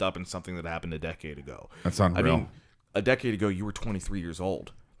get swept up in something that happened a decade ago. That's unreal. I mean, a decade ago, you were 23 years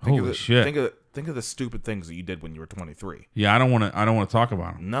old. Holy shit! Think of the stupid things that you did when you were 23. Yeah, I don't want to talk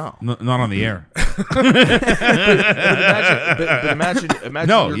about them. No, not on the air. but imagine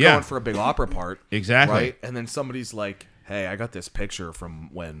you're going for a big opera part, exactly, right? And then somebody's like, "Hey, I got this picture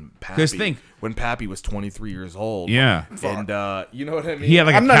from when Pappy was 23 years old." Yeah, and you know what I mean. He had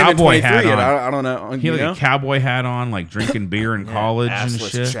like a cowboy hat on. I don't know. He had like a cowboy hat on, like drinking beer in college and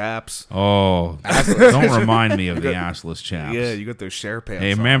shit. Chaps. Oh, don't remind me of the assless chaps. Yeah, you got those share pants.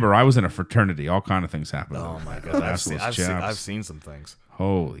 Hey, remember, I was in a fraternity. All kind of things happened. Oh my god, I've seen some things.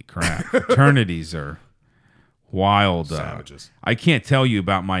 Holy crap! Fraternities are wild. Savages. I can't tell you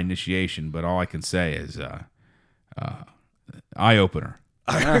about my initiation, but all I can say is eye opener.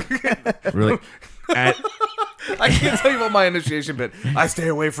 Really? I can't tell you about my initiation, but I stay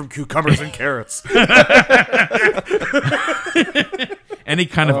away from cucumbers and carrots. Any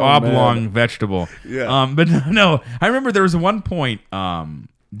kind of oblong vegetable. Yeah. But no, I remember there was one point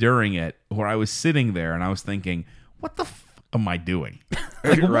during it where I was sitting there and I was thinking, what the fuck am I doing?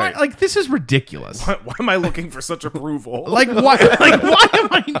 Like, right. Like, this is ridiculous. Why am I looking for such approval? Why am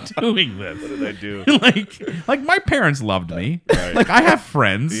I doing this? What did I do? like my parents loved me. Right. Like, I have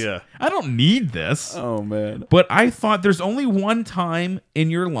friends. Yeah. I don't need this. Oh, man. But I thought there's only one time in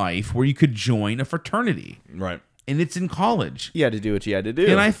your life where you could join a fraternity. Right. And it's in college. You had to do what you had to do.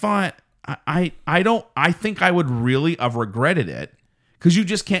 And I thought, I think I would really have regretted it. Because you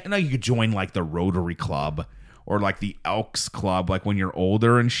just can't, you could join like the Rotary Club or like the Elks Club, like when you're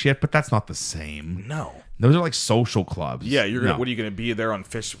older and shit, but that's not the same. No. Those are like social clubs. Yeah, what are you gonna be there on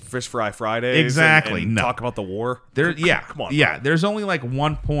Fish Fry Fridays? Exactly. And talk about the war? Come on. Yeah, there's only like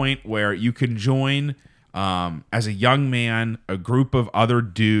one point where you can join as a young man, a group of other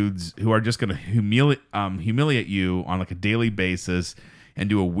dudes who are just gonna humiliate you on like a daily basis and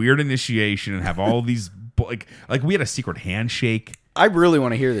do a weird initiation and have all these like we had a secret handshake. I really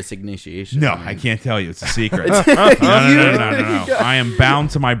want to hear this initiation. No, I can't tell you. It's a secret. No. I am bound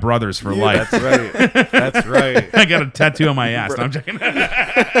to my brothers for life. That's right. That's right. I got a tattoo on my ass. No, I'm joking.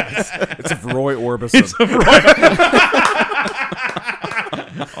 It's a Roy Orbison. It's a Roy.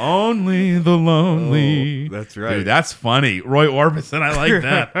 Only the lonely. Oh, that's right. Dude, that's funny. Roy Orbison. I like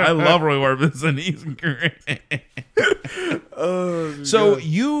that. I love Roy Orbison. He's great. So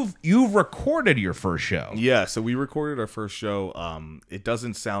you've recorded your first show. Yeah, so we recorded our first show. It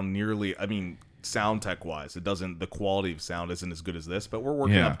doesn't sound nearly, sound tech wise, the quality of sound isn't as good as this, but we're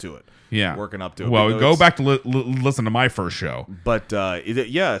working up to it. Yeah. Working up to it. Well, go back to listen to my first show. But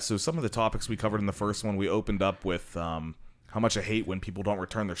so some of the topics we covered in the first one, we opened up with how much I hate when people don't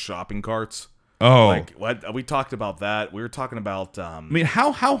return their shopping carts. Oh. Like, what? We talked about that. We were talking about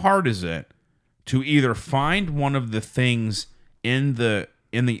how hard is it to either find one of the things in the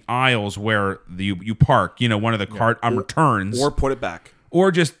aisles where you park, one of the cart returns, or put it back, or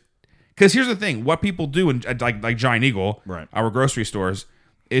just because here's the thing: what people do in like Giant Eagle, right, our grocery stores,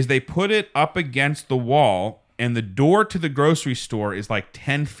 is they put it up against the wall, and the door to the grocery store is like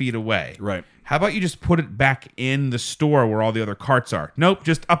 10 feet away. Right. How about you just put it back in the store where all the other carts are? Nope,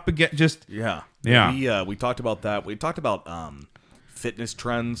 just up against. Yeah. We talked about that. We talked about fitness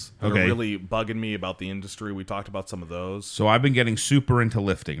trends that are really bugging me about the industry. We talked about some of those. So I've been getting super into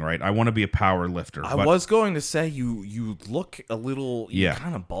lifting, right? I want to be a power lifter. I was going to say you look a little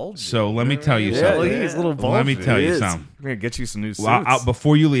kind of bulgy. So let me tell you something. He's a little bulgy. Let me tell you something. I'm going to get you some new suits.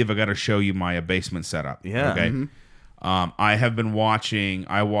 Before you leave, I got to show you my basement setup. Yeah. Okay. Mm-hmm. I have been watching.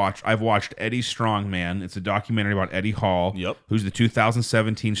 I've watched Eddie Strongman. It's a documentary about Eddie Hall, who's the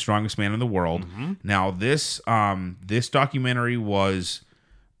 2017 strongest man in the world. Mm-hmm. Now this documentary was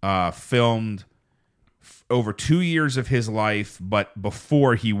filmed over 2 years of his life, but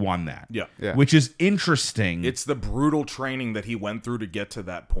before he won that. Yeah. Which is interesting. It's the brutal training that he went through to get to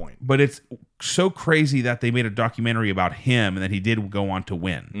that point. But it's so crazy that they made a documentary about him and that he did go on to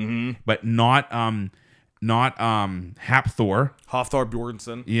win. Mm-hmm. But not Hafthor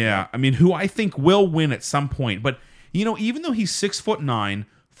Bjornsson. Yeah. I mean, who I think will win at some point. But, even though he's 6'9",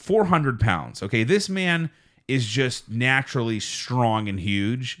 400 pounds, okay, this man is just naturally strong and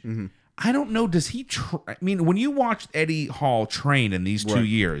huge. Mm-hmm. I don't know, does he when you watched Eddie Hall train in these 2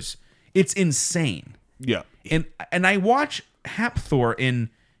 years, it's insane. Yeah. And I watch Hafthor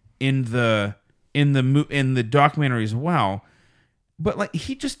in in the documentary as well. But like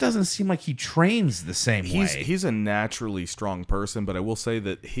he just doesn't seem like he trains the same way. He's a naturally strong person, but I will say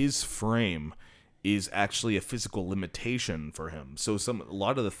that his frame is actually a physical limitation for him. So a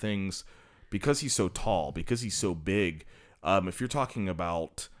lot of the things, because he's so tall, because he's so big, if you're talking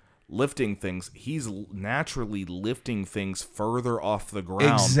about lifting things, he's naturally lifting things further off the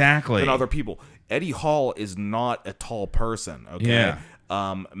ground than other people. Eddie Hall is not a tall person, okay? Yeah.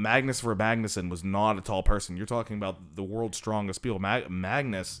 Magnus Magnuson was not a tall person. You're talking about the world's strongest people.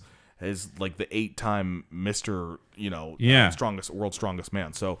 Magnus is like the 8-time Mr. World's strongest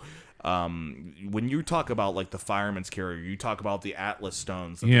man. So when you talk about like the fireman's carrier, you talk about the Atlas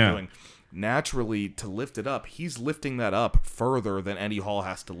stones that they're doing. Naturally, to lift it up, he's lifting that up further than Eddie Hall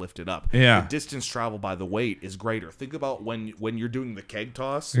has to lift it up. Yeah. The distance traveled by the weight is greater. Think about when you're doing the keg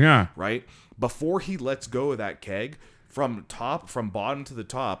toss. Yeah. Right? Before he lets go of that keg, from bottom to the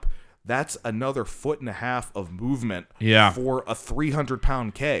top, that's another 1.5 feet of movement for a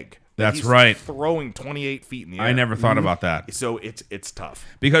 300-pound keg. That's right. Throwing 28 feet in the air. I never thought about that. So it's tough.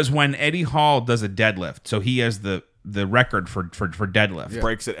 Because when Eddie Hall does a deadlift, so he has the record for deadlift. He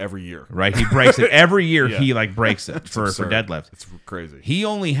breaks it every year. Right? He breaks it every year. He like breaks it for deadlift. It's crazy. He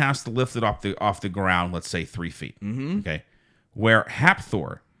only has to lift it off the ground, let's say 3 feet. Mm-hmm. Okay. Where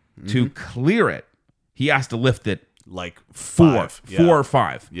Hapthor, to clear it, he has to lift it like 4 or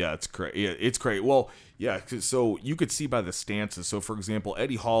 5. Yeah, it's crazy. Yeah, it's great. Well, yeah, so you could see by the stances. So, for example,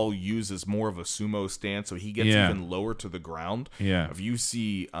 Eddie Hall uses more of a sumo stance, so he gets even lower to the ground. Yeah. If you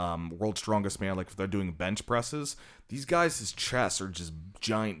see World's Strongest Man, like if they're doing bench presses, these guys' chests are just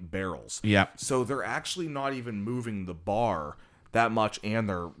giant barrels. Yeah. So they're actually not even moving the bar that much, and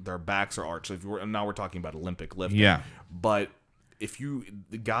their backs are arched. Now we're talking about Olympic lifting. Yeah. But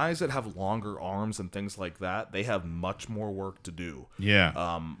the guys that have longer arms and things like that, they have much more work to do.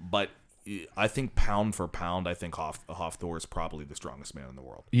 Yeah. But I think pound for pound, I think Hafthor is probably the strongest man in the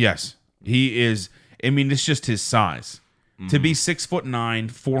world. Yes, he is. I mean, it's just his size. Mm-hmm. To be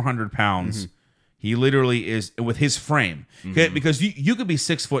 6'9", 400 pounds, he literally is with his frame. Mm-hmm. Because you could be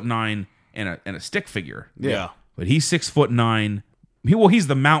 6'9" in a stick figure. Yeah. But he's 6'9". He's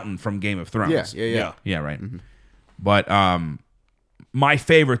the mountain from Game of Thrones. Yeah. Yeah, right. Mm-hmm. But my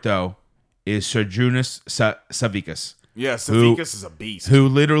favorite though is Sergiunas Savikas. Yeah, Savikas is a beast. Who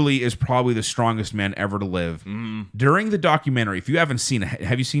literally is probably the strongest man ever to live. Mm. During the documentary, if you haven't seen it,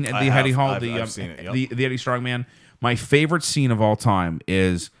 have you seen the Eddie Hall? I've seen it, yep. the Eddie Strongman? My favorite scene of all time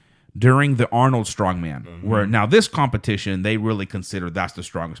is during the Arnold Strongman, where now this competition, they really consider that's the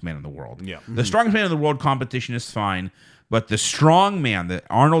strongest man in the world. Yeah. The strongest man in the world competition is fine, but the strongman, the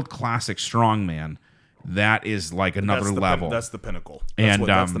Arnold Classic Strongman, that is like another level. That's the pinnacle.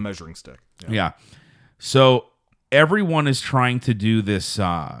 That's the measuring stick. Yeah. So everyone is trying to do this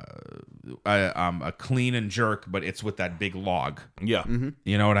a clean and jerk, but it's with that big log. Yeah. Mm-hmm.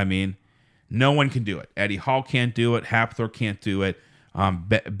 You know what I mean? No one can do it. Eddie Hall can't do it. Hapthor can't do it.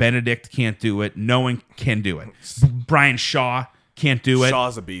 Benedict can't do it. No one can do it. Brian Shaw can't do it.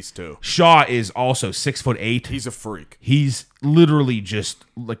 Shaw's a beast too. Shaw is also 6'8". He's a freak. He's literally just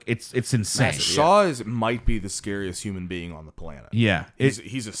like it's insane. Shaw might be the scariest human being on the planet. Yeah,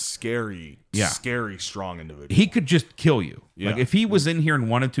 he's a scary, strong individual. He could just kill you. Yeah. Like if he was in here and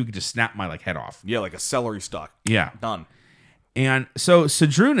wanted to, he could just snap my head off. Yeah, like a celery stalk. Yeah, done. And so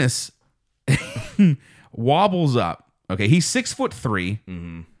Sergiunas wobbles up. Okay, he's 6'3".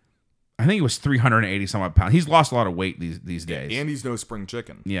 Mm-hmm. I think he was 380 some odd pounds. He's lost a lot of weight these days. And he's no spring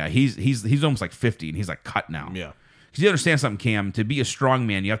chicken. Yeah, he's almost like 50, and he's like cut now. Yeah. Because you understand something, Cam. To be a strong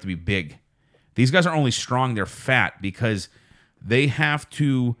man, you have to be big. These guys aren't only strong; they're fat because they have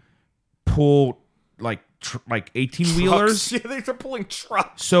to pull like 18-wheelers. Yeah, they're pulling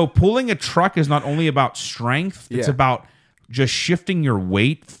trucks. So pulling a truck is not only about strength; it's about just shifting your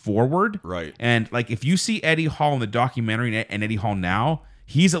weight forward. Right. And like if you see Eddie Hall in the documentary and Eddie Hall now,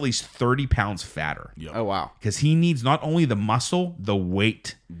 he's at least 30 pounds fatter. Yep. Oh, wow. Because he needs not only the muscle, the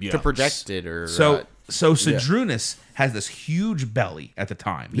weight. To project it. So Sergiunas has this huge belly at the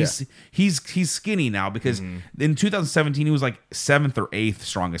time. He's skinny now because in 2017 he was like 7th or 8th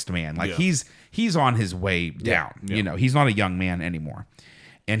strongest man. Like he's on his way down. Yeah. You know, he's not a young man anymore.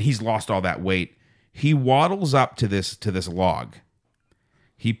 And he's lost all that weight. He waddles up to this log.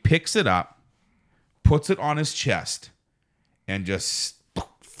 He picks it up, puts it on his chest, and just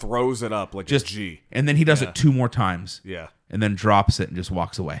throws it up like a G. And then he does it 2 more times. Yeah. And then drops it and just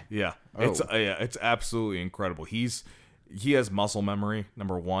walks away. Yeah. It's absolutely incredible. He has muscle memory,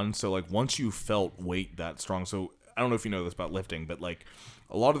 number one. So like once you felt weight that strong, so I don't know if you know this about lifting, but like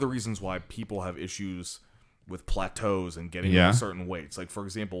a lot of the reasons why people have issues with plateaus and getting to certain weights. Like, for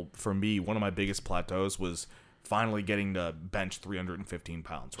example, for me, one of my biggest plateaus was finally getting to bench 315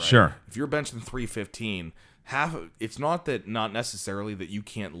 pounds, right? Sure. If you're benching 315, it's not necessarily that you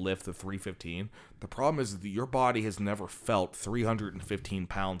can't lift the 315. The problem is that your body has never felt 315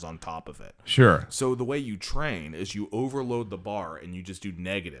 pounds on top of it. Sure. So the way you train is you overload the bar and you just do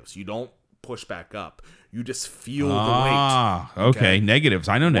negatives. You don't push back up. You just feel the weight. Ah, okay. Negatives.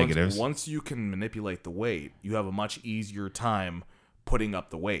 I know negatives. Once you can manipulate the weight, you have a much easier time putting up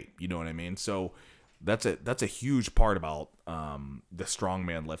the weight. You know what I mean? So that's a huge part about the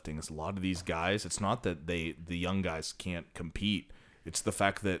strongman lifting. Is a lot of these guys, it's not that the young guys can't compete. It's the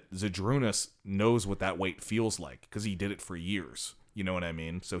fact that Zydrunas knows what that weight feels like because he did it for years. You know what I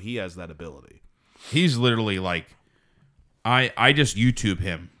mean? So he has that ability. He's literally like, I just YouTube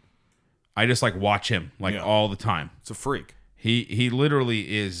him. I just like watch him like all the time. It's a freak. He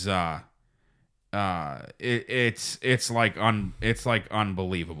literally is. It's like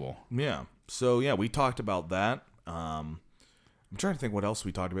unbelievable. Yeah. So yeah, we talked about that. I'm trying to think what else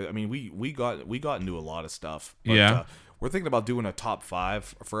we talked about. I mean, we got into a lot of stuff. But, we're thinking about doing a top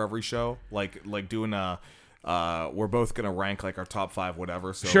 5 for every show. Like doing a. We're both gonna rank like our top 5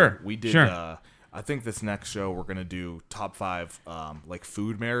 whatever. So sure. We did. Sure. I think this next show we're gonna do top 5 like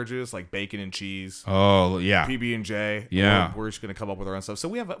food marriages, like bacon and cheese. Oh yeah. PB&J. Yeah. We're just gonna come up with our own stuff. So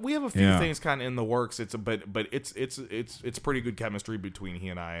we have a few things kind of in the works. But it's pretty good chemistry between he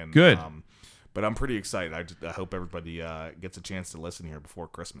and I. And good. But I'm pretty excited. I hope everybody gets a chance to listen here before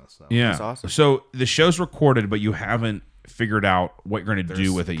Christmas. So. Yeah. That's awesome. So the show's recorded, but you haven't figured out what you're going to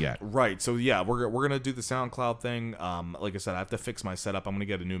do with it yet. Right. So yeah, we're gonna do the SoundCloud thing. Like I said, I have to fix my setup. I'm gonna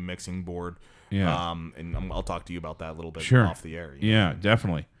get a new mixing board. Yeah. And I'll talk to you about that a little bit off the air. Yeah,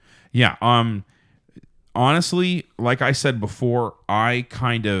 definitely. Yeah. Honestly, like I said before, I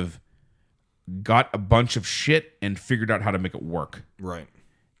kind of got a bunch of shit and figured out how to make it work. Right.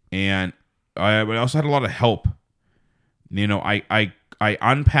 And I also had a lot of help. You know, I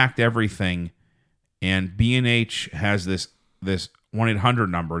unpacked everything, and B&H has this 1-800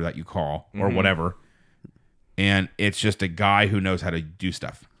 number that you call or whatever, and it's just a guy who knows how to do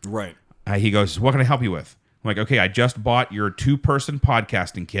stuff. Right. He goes, "What can I help you with?" I'm like, "Okay, I just bought your 2-person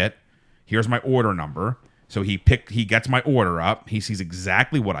podcasting kit. Here's my order number." So he gets my order up. He sees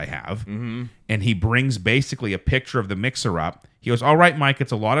exactly what I have, and he brings basically a picture of the mixer up. He goes, "All right, Mike,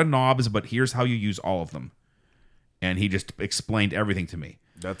 it's a lot of knobs, but here's how you use all of them." And he just explained everything to me.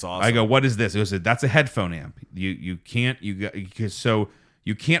 That's awesome. I go, "What is this?" He goes, "That's a headphone amp. You can't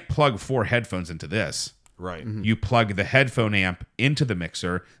plug 4 headphones into this." Right. You plug the headphone amp into the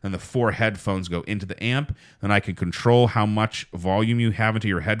mixer, and the 4 headphones go into the amp, and I can control how much volume you have into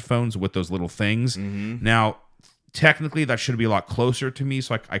your headphones with those little things. Now, technically, that should be a lot closer to me,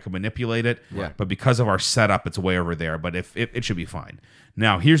 so I can manipulate it. Yeah. But because of our setup, it's way over there. But if it should be fine.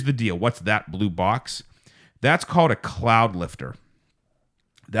 Now, here's the deal. What's that blue box? That's called a cloud lifter.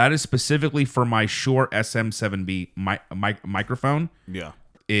 That is specifically for my Shure SM7B microphone. Yeah.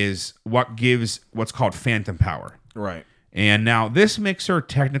 Is what gives what's called phantom power. Right. And now this mixer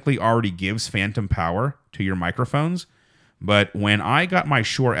technically already gives phantom power to your microphones, but when I got my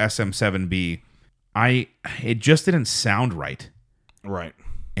Shure SM7B, it just didn't sound right. Right.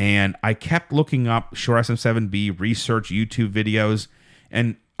 And I kept looking up Shure SM7B research YouTube videos,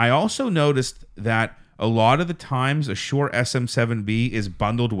 and I also noticed that a lot of the times a Shure SM7B is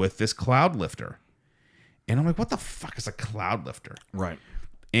bundled with this cloud lifter. And I'm like, what the fuck is a cloud lifter? Right.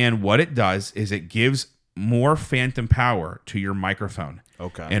 And what it does is it gives more phantom power to your microphone.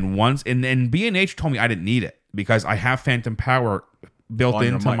 Okay. And B&H told me I didn't need it because I have phantom power built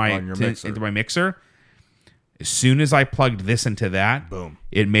into my mixer. As soon as I plugged this into that, boom,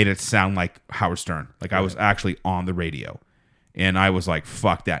 it made it sound like Howard Stern. Like I was actually on the radio. And I was like,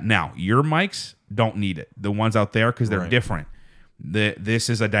 fuck that. Now, your mics don't need it. The ones out there, because they're different. This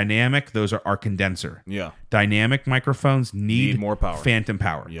is a dynamic. Those are our condenser. Yeah. Dynamic microphones need more power. Phantom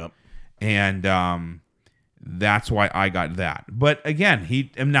power. Yep. And that's why I got that. But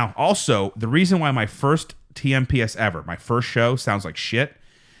again, now also the reason why my first TMPS ever, my first show sounds like shit,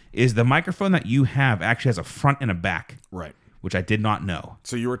 is the microphone that you have actually has a front and a back. Right. Which I did not know.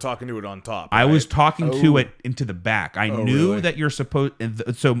 So you were talking to it on top. Right? I was talking to it into the back. I knew that you're supposed.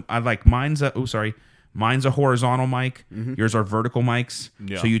 So I like mine's a. Oh, sorry. Mine's a horizontal mic. Yours are vertical mics.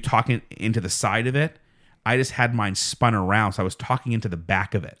 Yeah. So you talking into the side of it. I just had mine spun around, so I was talking into the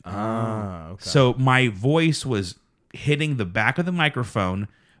back of it. Ah, okay. So my voice was hitting the back of the microphone,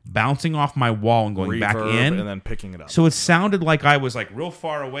 bouncing off my wall and going back in, and then picking it up. So it sounded like I was like real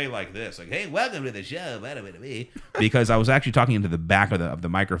far away, like this, like, "Hey, welcome to the show," because I was actually talking into the back of the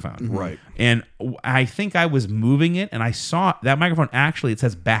microphone, right? And I think I was moving it, and I saw that microphone actually it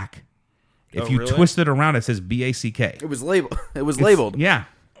says back. If you twist it around, it says BACK. It was labeled. It was labeled. Yeah.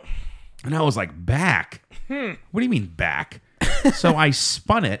 And I was like, back? What do you mean back? So I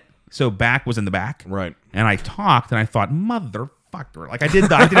spun it. So back was in the back. Right. And I talked and I thought, motherfucker. Like I did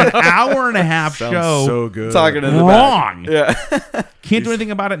an hour and a half show. So good. Talking in the wrong. back. Yeah. Can't do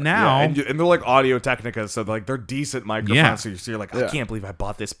anything about it now. Yeah, and they're like Audio Technica, so like they're decent microphones. So you're like, I can't believe I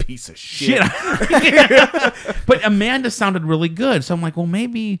bought this piece of shit. But Amanda sounded really good. So I'm like, well,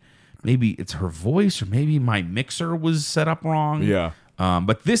 maybe it's her voice or maybe my mixer was set up wrong. Yeah.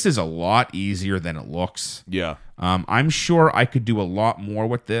 But this is a lot easier than it looks. Yeah. I'm sure I could do a lot more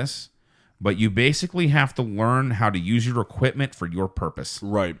with this, but you basically have to learn how to use your equipment for your purpose.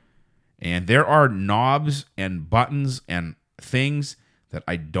 Right. And there are knobs and buttons and things that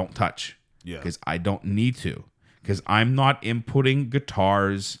I don't touch. Yeah. Because I don't need to. Because I'm not inputting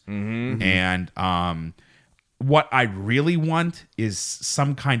guitars. Mm-hmm. And what I really want is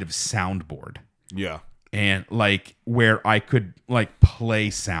some kind of soundboard. Yeah. And like where I could like play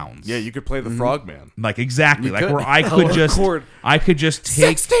sounds. Yeah, you could play the Frogman. Like exactly. You like could. where I could just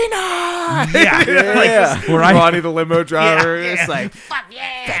take 69. Yeah. Like where Ronnie the limo driver. Yeah. It's like fuck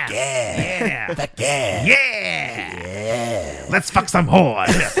yeah. Fuck yeah. Fuck yeah. Yeah. Let's fuck some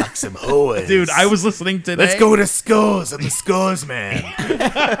whores. Fuck some whores. Dude, I was listening today. Let's go to Scores. I'm the Scores man.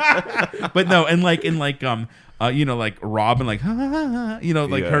 But no, and like like Robin, like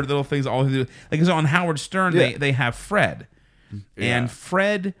like her little things, all like it's on Howard Stern. They have Fred, and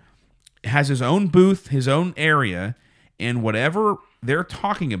Fred has his own booth, his own area, and whatever they're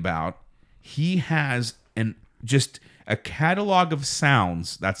talking about, he has just a catalog of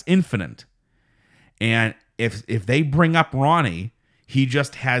sounds that's infinite. And if they bring up Ronnie, he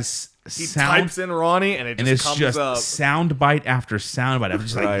just has. He types in Ronnie and it's comes just up. sound bite after sound bite. I'm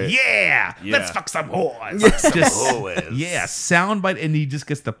just like, yeah, let's fuck some whores. Yeah, sound bite, and he just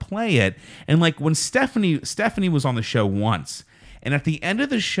gets to play it. And like when Stephanie was on the show once, and at the end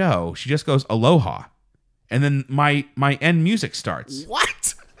of the show, she just goes aloha, and then my end music starts.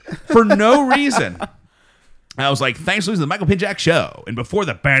 What? For no reason. I was like, thanks for listening to the Michael Pinjack Show. And before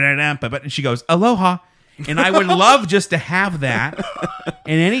the and she goes, aloha. And I would love just to have that.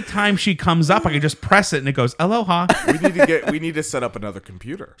 And anytime she comes up, I can just press it and it goes, aloha. We need to set up another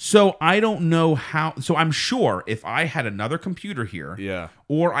computer. So I don't know how. So I'm sure if I had another computer here,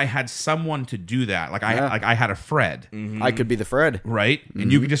 or I had someone to do that, like I had a Fred. Mm-hmm. I could be the Fred. Right? Mm-hmm.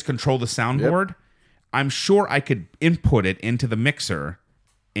 And you could just control the soundboard. Yep. I'm sure I could input it into the mixer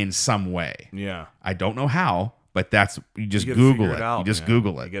in some way. Yeah. I don't know how. But you just Google it. You just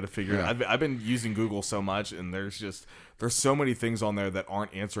Google it. You got to figure it out. I've been using Google so much, and there's so many things on there that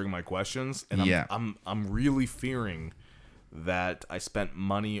aren't answering my questions, and I'm really fearing that I spent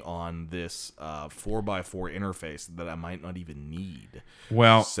money on this 4x4 interface that I might not even need.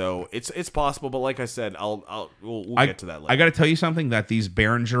 Well, so it's possible, but like I said, we'll get to that later. I got to tell you something that these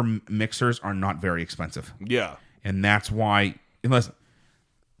Behringer mixers are not very expensive. Yeah, and that's why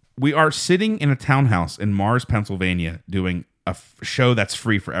we are sitting in a townhouse in Mars, Pennsylvania, doing a show that's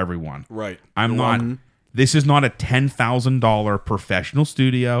free for everyone. Right. This is not a $10,000 professional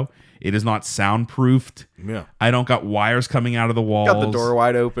studio. It is not soundproofed. Yeah. I don't got wires coming out of the walls. Got the door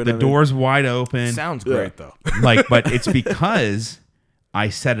wide open. The door's wide open. Sounds great though. But it's because I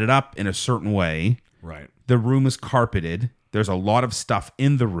set it up in a certain way. Right. The room is carpeted. There's a lot of stuff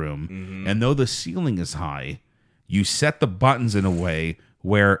in the room. Mm-hmm. And though the ceiling is high, you set the buttons in a way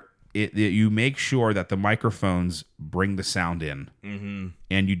where you make sure that the microphones bring the sound in,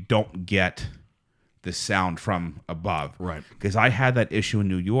 and you don't get the sound from above. Right. Because I had that issue in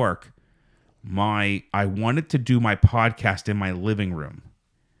New York. I wanted to do my podcast in my living room,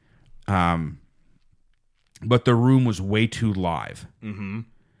 but the room was way too live,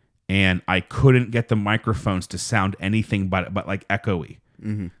 and I couldn't get the microphones to sound anything but like echoey.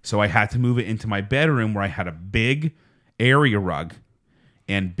 So I had to move it into my bedroom where I had a big area rug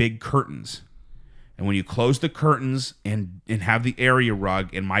and big curtains. And when you close the curtains and have the area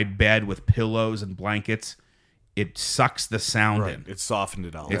rug in my bed with pillows and blankets, it sucks the sound in. It softened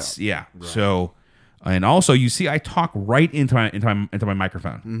it out. Right. So, and also you see, I talk right into my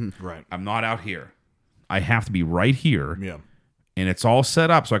microphone. Right. I'm not out here. I have to be right here. Yeah. And it's all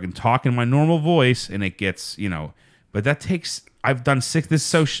set up so I can talk in my normal voice, and it gets, but that takes. I've done show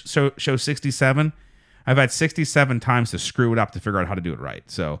 67. I've had 67 times to screw it up to figure out how to do it right.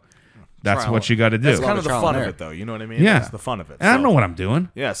 So That's what you got to do. That's kind of the fun of it, though. You know what I mean? Yeah. That's the fun of it. And I don't know what I'm doing.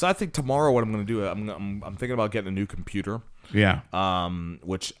 Yeah, so I think tomorrow what I'm going to do, I'm thinking about getting a new computer. Yeah.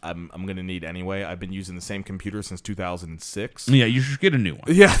 Which I'm going to need anyway. I've been using the same computer since 2006. Yeah, you should get a new one.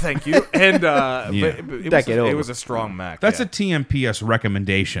 Yeah, thank you. And it was a strong Mac. That's a TMPS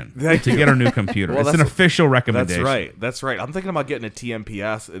recommendation to get a new computer. It's an official recommendation. That's right. I'm thinking about getting a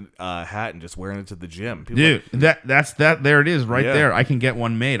TMPS hat and just wearing it to the gym. Dude, that's there it is right there. I can get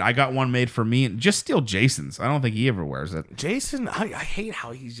one made. I got one made for me. Just steal Jason's. I don't think he ever wears it. Jason, I hate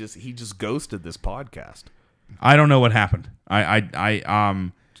how he just ghosted this podcast. I don't know what happened.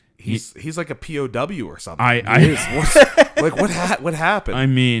 He's like a POW or something. Like what happened? I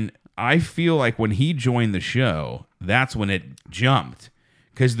mean, I feel like when he joined the show, that's when it jumped.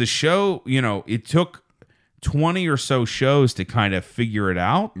 Because the show, it took 20 or so shows to kind of figure it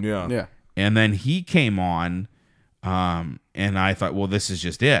out. Yeah. And then he came on, and I thought, well, this is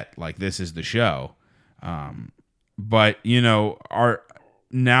just it. Like, this is the show. But,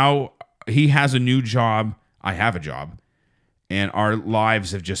 now he has a new job. I have a job. And our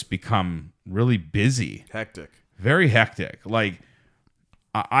lives have just become really busy. Hectic. Very hectic. Like,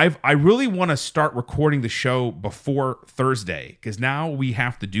 I really want to start recording the show before Thursday, because now we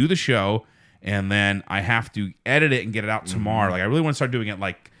have to do the show, and then I have to edit it and get it out tomorrow. Like, I really want to start doing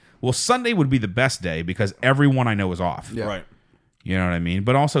it Sunday would be the best day because everyone I know is off. Yeah. Right. You know what I mean?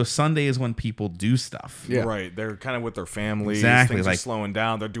 But also Sunday is when people do stuff. Yeah. Right. They're kind of with their families. Exactly. Things are slowing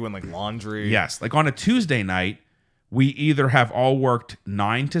down. They're doing laundry. Yes. Like on a Tuesday night, we either have all worked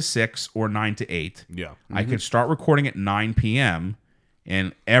 9 to 6 or 9 to 8. Yeah. I could start recording at 9 p.m.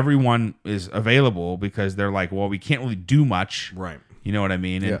 and everyone is available because they're like, well, we can't really do much. Right. You know what I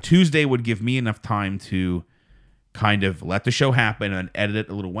mean? And Tuesday would give me enough time to kind of let the show happen and edit it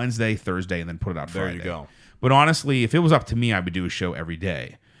a little Wednesday, Thursday, and then put it out Friday. There you go. But honestly, if it was up to me, I would do a show every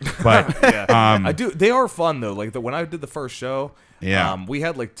day. But I do. They are fun though. Like when I did the first show, we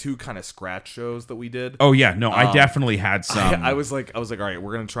had 2 kind of scratch shows that we did. Oh yeah, no, I definitely had some. I was like, all right,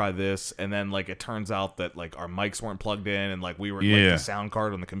 we're gonna try this, and then it turns out that our mics weren't plugged in, and we were the sound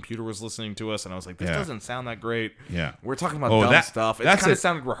card on the computer was listening to us, and I was like, this doesn't sound that great. Yeah, we're talking about dumb stuff. It kind of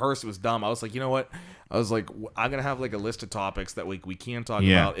sounded rehearsed. It was dumb. I was like, you know what? I was like, I'm gonna have a list of topics that we can talk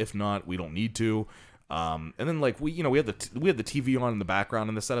about. If not, we don't need to. And then we had the TV on in the background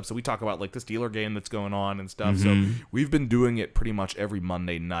in the setup, so we talk about this dealer game that's going on and stuff. So we've been doing it pretty much every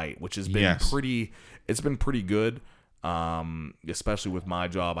Monday night, which has been it's been pretty good. Especially with my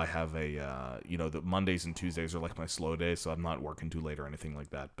job, I have the Mondays and Tuesdays are my slow days, so I'm not working too late or anything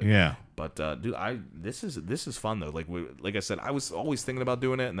like that. But dude, this is fun though. Like I said, I was always thinking about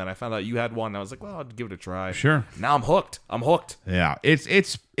doing it, and then I found out you had one, and I was like, well, I'll give it a try. Sure. Now I'm hooked. Yeah,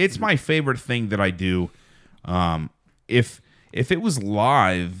 it's my favorite thing that I do. If it was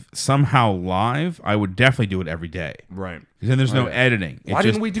somehow live, I would definitely do it every day. Right. Because then there's no editing. Why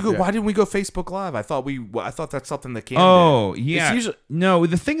didn't we go Facebook Live? I thought that's something that can. Oh, yeah. No,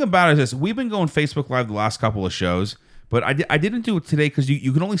 the thing about it is this: we've been going Facebook Live the last couple of shows, but I didn't do it today because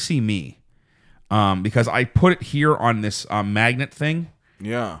you can only see me. Because I put it here on this magnet thing.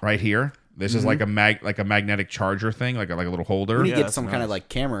 Yeah. Right here. This is like a magnetic charger thing, like a little holder. You need to get some kind of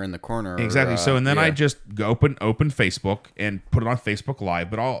camera in the corner. Exactly. So and then I just go open Facebook and put it on Facebook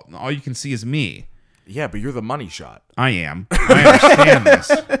Live, but all you can see is me. Yeah, but you're the money shot. I am. I understand this.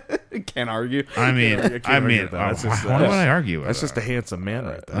 Can't argue. I mean, why would I argue? That's just a handsome man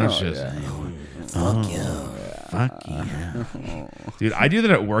right there. That's just fuck you. Fuck yeah. Dude, I do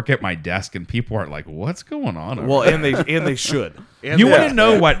that at work at my desk, and people are like, what's going on? Well, and they should. You want to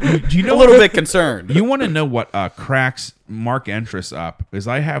know what? Do you know a little bit concerned. You want to know what cracks Mark Entrus up? Is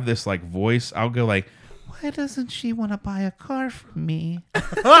I have this voice. I'll go why doesn't she want to buy a car from me?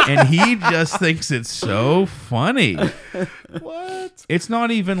 And he just thinks it's so funny. What? It's not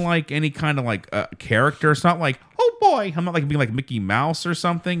even any kind of character. It's not oh boy. I'm not being like Mickey Mouse or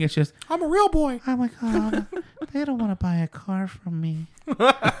something. It's just I'm a real boy. Oh my god. They don't want to buy a car from me.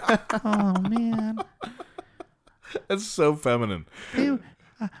 Oh man. That's so feminine.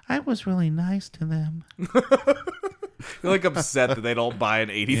 I was really nice to them. You're upset that they don't buy an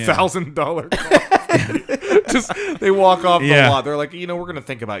 $80,000 car. Just they walk off the lot. They're like, we're gonna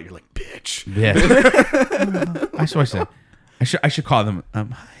think about it. You're like, bitch. Yeah. I should call them.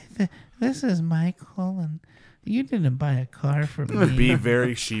 Hi, this is Michael, and you didn't buy a car for me. Be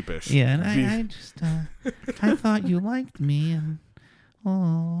very sheepish. Yeah, and I just I thought you liked me, and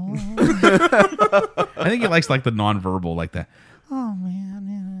I think he likes the nonverbal like that. Oh man,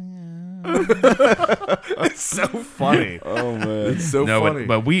 It's so funny. Oh man, it's so funny.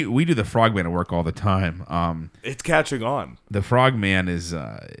 But we do the Frogman at work all the time. It's catching on. The Frogman is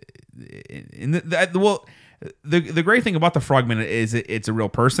the great thing about the Frogman is it's a real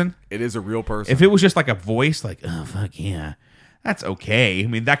person. It is a real person. If it was just like a voice, like, oh fuck yeah, that's okay. I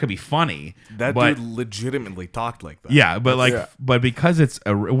mean, that could be funny. That dude legitimately talked like that. Yeah, but because it's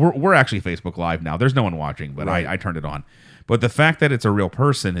we're actually Facebook Live now. There's no one watching, but I turned it on. But the fact that it's a real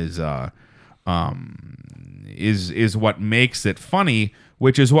person is what makes it funny,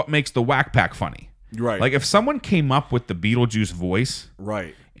 which is what makes the Whack Pack funny. Right. Like if someone came up with the Beetlejuice voice,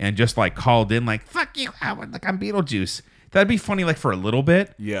 right, and just like called in like "fuck you, Howard," like I'm Beetlejuice, that'd be funny like for a little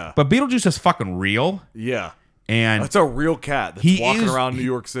bit. Yeah. But Beetlejuice is fucking real. Yeah. And that's a real cat that's walking around New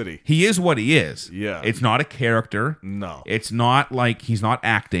York City. He is what he is. Yeah. It's not a character. No. It's not like he's not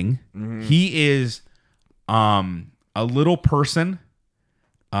acting. Mm-hmm. He is a little person.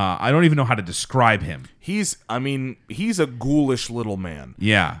 I don't even know how to describe him. He's a ghoulish little man.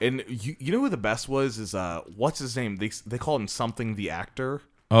 Yeah. And you know who the best was is what's his name? They call him something the actor.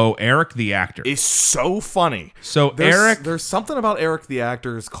 Oh, Eric the actor. Is so funny. So there's something about Eric the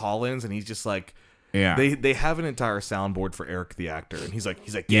actor's call-ins, and he's just like, yeah. They have an entire soundboard for Eric the actor, and he's like,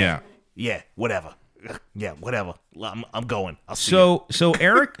 yeah, whatever. Yeah, whatever. I'm going. I'll see you. So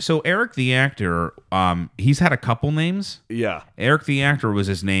Eric the actor, he's had a couple names. Yeah. Eric the actor was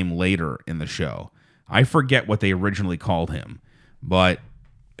his name later in the show. I forget what they originally called him, but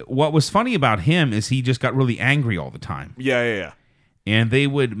what was funny about him is he just got really angry all the time. Yeah. And they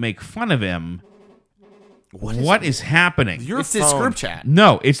would make fun of him. What is happening? It's this group chat.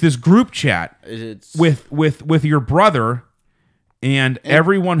 No, it's this group chat It's with your brother and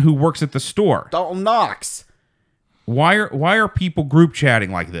everyone who works at the store. Dalton Knox. Why are people group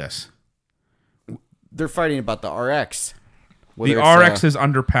chatting like this? They're fighting about the RX. The RX is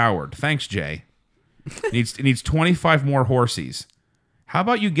underpowered. Thanks, Jay. It needs 25 more horsies. How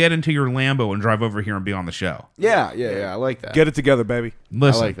about you get into your Lambo and drive over here and be on the show? Yeah. I like that. Get it together, baby.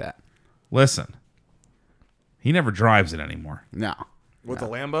 Listen, I like that. Listen. He never drives it anymore. No. With the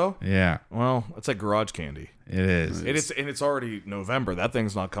Lambo? Yeah. Well, it's like garage candy. It is. It's already November. That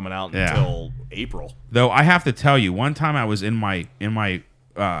thing's not coming out until April. Though I have to tell you, one time I was I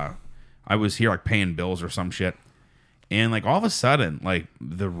was here like paying bills or some shit. And like all of a sudden, like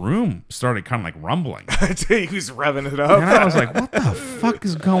the room started kind of like rumbling. He was revving it up. And I was like, what the fuck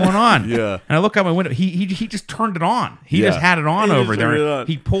is going on? Yeah. And I look out my window. He just turned it on. He just had it on over there.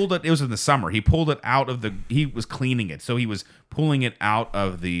 He pulled it. It was in the summer. He pulled it out of he was cleaning it. So he was pulling it out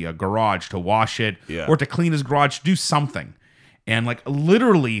of the garage to wash it or to clean his garage, do something. And like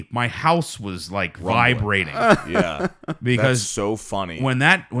literally my house was like vibrating. Yeah. Because that's so funny. When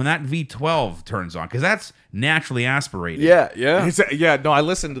that V12 turns on, because that's naturally aspirated. Yeah. No, I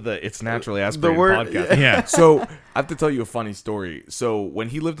listened to the It's Naturally Aspirated podcast. Yeah. So I have to tell you a funny story. So when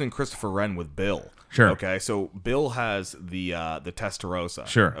he lived in Christopher Wren with Bill. Sure. Okay. So Bill has the Testarossa.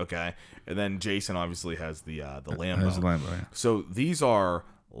 Sure. Okay. And then Jason obviously has the Lambo. Has the Lambo, yeah. So these are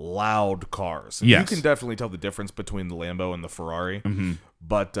loud cars. Yes. You can definitely tell the difference between the Lambo and the Ferrari. Mm-hmm.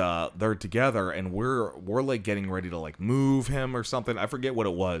 But they're together, and we're like getting ready to like move him or something. I forget what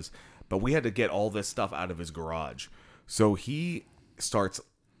it was, but we had to get all this stuff out of his garage. So he starts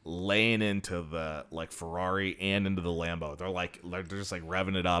laying into the like Ferrari and into the Lambo. They're just like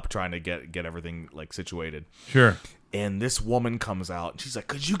revving it up, trying to get everything like situated. Sure. And this woman comes out, and she's like,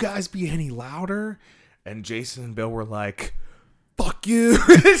 "Could you guys be any louder?" And Jason and Bill were like, "Fuck you!"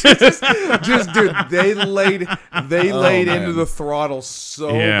 just dude, they laid into the throttle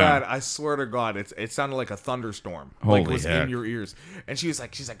so bad. I swear to God, it sounded like a thunderstorm. Like it was in your ears. And she's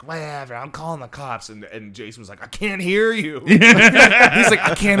like, "Whatever, I'm calling the cops." And Jason was like, "I can't hear you." He's like,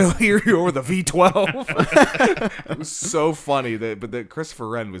 "I can't hear you over the V12." It was so funny but Christopher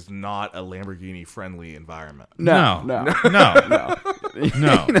Wren was not a Lamborghini friendly environment. No.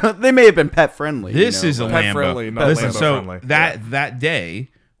 They may have been pet friendly. This is a pet Lambo. friendly, not Listen, Lambo so friendly. that day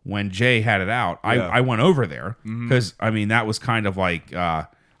when Jay had it out, I went over there because I mean that was kind of like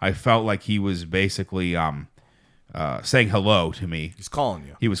I felt like he was basically saying hello to me. He's calling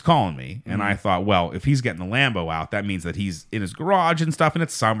you. He was calling me, and I thought, well, if he's getting the Lambo out, that means that he's in his garage and stuff, and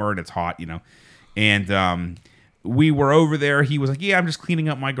it's summer and it's hot, And we were over there. He was like, "Yeah, I'm just cleaning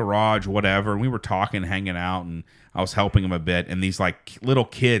up my garage, whatever." And we were talking, hanging out, and I was helping him a bit. And these like little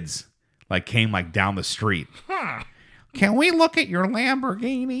kids like came like down the street. Can we look at your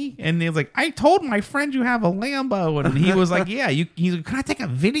Lamborghini? And he was like, "I told my friend you have a Lambo." And he was like, "Yeah, he's like, can I take a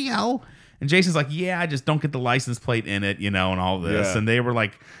video?" And Jason's like, "Yeah, I just don't get the license plate in it, and all this." Yeah. And they were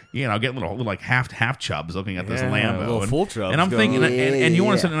like, getting little like half chubs looking at this Lambo. Little full chubs. And I'm thinking, and you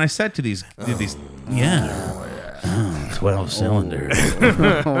want to, and I said to these 12 cylinder.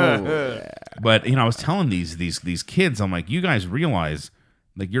 But I was telling these kids, I'm like, you guys realize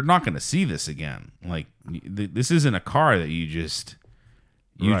Like, you're not going to see this again. Like, this isn't a car that you just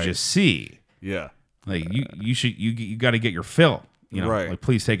see. Yeah. Like, you got to get your fill. You know, right. Like,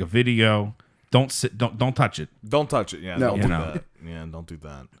 please take a video. Don't touch it. Don't touch it. Yeah, no. Don't do that. Yeah, don't do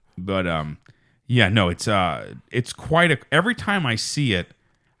that. But yeah, no, it's quite every time I see it,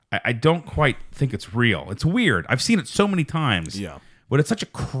 I don't quite think it's real. It's weird. I've seen it so many times. Yeah. But it's such a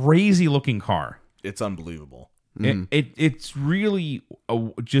crazy looking car. It's unbelievable. It's really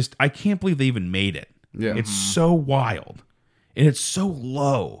just, I can't believe they even made it. Yeah. It's so wild. And it's so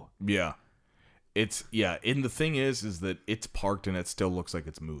low. Yeah. And the thing is that it's parked and it still looks like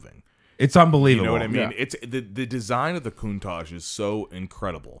it's moving. It's unbelievable. You know what I mean? Yeah. It's the design of the Countach is so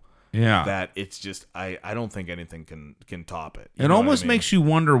incredible. Yeah. That it's just I don't think anything can top it. It almost makes you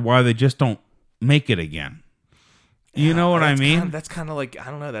wonder why they just don't make it again. You know what I mean? That's kind of like, I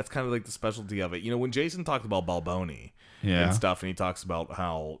don't know. That's kind of like the specialty of it. You know, when Jason talked about Balboni and stuff, and he talks about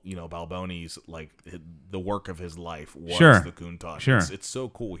how, you know, Balboni's like the work of his life was the Countach. Sure. It's so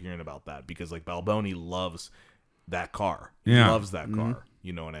cool hearing about that because like Balboni loves that car. Yeah. He loves that car.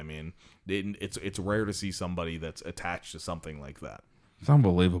 You know what I mean? It's rare to see somebody that's attached to something like that. It's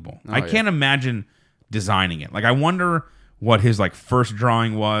unbelievable. Oh, I can't imagine designing it. Like, I wonder what his like first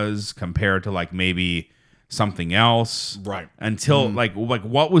drawing was compared to like maybe something else, right? Until like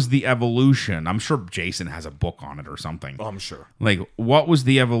what was the evolution? I'm sure Jason has a book on it or something. Oh, I'm sure. Like, what was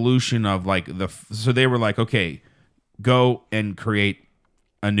the evolution of like so they were like, okay, go and create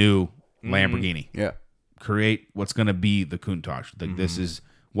a new Lamborghini. Yeah. Create what's going to be the Countach. Like, this is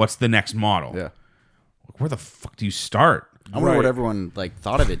what's the next model. Yeah. Where the fuck do you start? I wonder what everyone like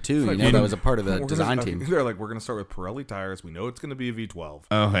thought of it too. You know, that was a part of the design team. They're like, we're going to start with Pirelli tires. We know it's going to be a V12.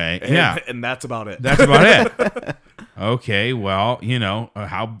 Okay, and that's about it. That's about it. Okay, well, you know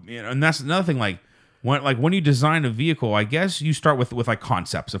and that's another thing. Like when you design a vehicle, I guess you start with like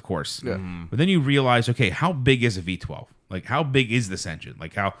concepts, of course. Yeah. But then you realize, okay, how big is a V12? Like, how big is this engine?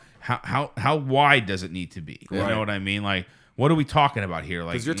 Like, how wide does it need to be? You know what I mean? Like, what are we talking about here?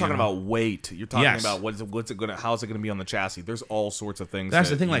 Like, because you're talking about weight. You're talking Yes. about what's it gonna, how's it going to be on the chassis? There's all sorts of things. That's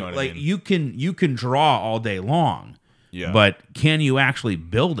the thing. Like, you can draw all day long. Yeah. But can you actually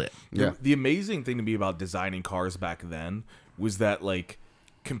build it? Yeah. The amazing thing to me about designing cars back then was that like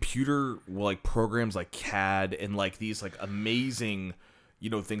computer like programs like CAD and like these like amazing, you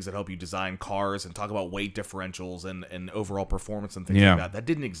know, things that help you design cars and talk about weight differentials and overall performance and things like that. That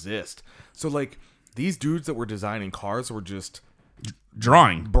didn't exist. So like these dudes that were designing cars were just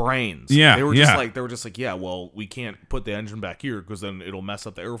drawing brains. Yeah. They were just like, yeah, well, we can't put the engine back here because then it'll mess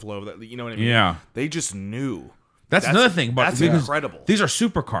up the airflow. That, you know what I mean? Yeah. They just knew. That's another thing. But That's incredible. These are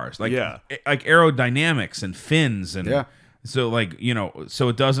supercars. Like, like aerodynamics and fins and so like, you know, so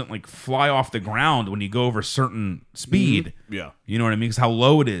it doesn't like fly off the ground when you go over a certain speed. Yeah. You know what I mean? Because how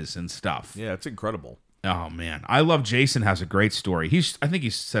low it is and stuff. Yeah, it's incredible. Oh man, I love Jason has a great story. I think he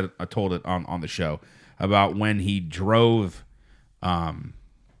said I told it on the show about when he drove. I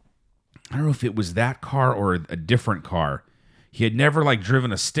don't know if it was that car or a different car. He had never like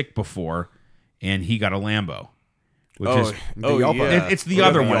driven a stick before, and he got a Lambo. Which is yeah. It's the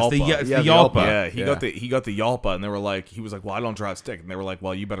other one. It's the Yalpa. Yeah, he got the Yalpa, and they were like, he was like, well, I don't drive stick, and they were like,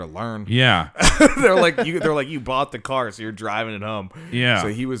 well, you better learn. Yeah, they're like, you bought the car, so you're driving it home. Yeah, so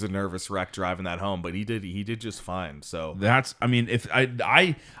he was a nervous wreck driving that home, but he did just fine. So that's, I mean, if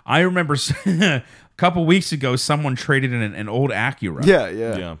I remember a couple weeks ago, someone traded in an old Acura.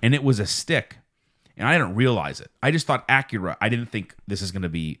 Yeah. And it was a stick, and I didn't realize it. I just thought Acura. I didn't think this is going to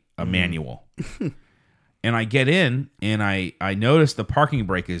be a manual. And I get in, and I notice the parking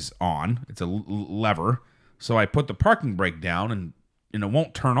brake is on. It's a lever. So I put the parking brake down, and it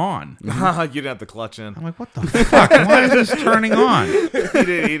won't turn on. you didn't have the clutch in. I'm like, what the fuck? Why is this turning on? he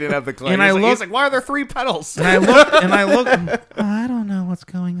didn't have the clutch. And he's like, why are there 3 pedals? And I look. I don't know what's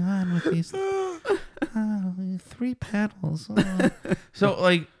going on with these 3 pedals. So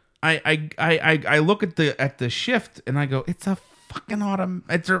like, I look at the shift, and I go, it's a fucking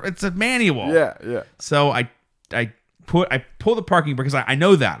it's a manual. Yeah. So I pull the parking brake because I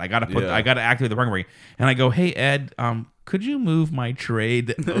know that I gotta activate the parking brake, and I go, hey Ed, could you move my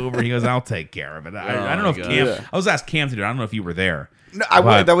trade over? He goes, I'll take care of it. I don't know if Cam. Yeah. I was asked Cam to do it. I don't know if you were there.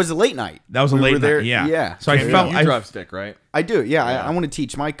 No, that was a late night. That was a late night. Yeah. So you drive stick, right? I do. Yeah. I want to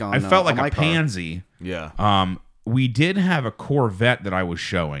teach Mike on. I felt like on a my car. pansy. Yeah. We did have a Corvette that I was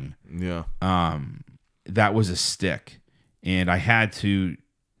showing. Yeah. That was a stick. And I had to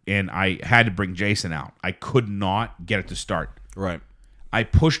bring Jason out. I could not get it to start. Right. I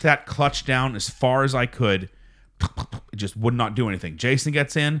pushed that clutch down as far as I could. It just would not do anything. Jason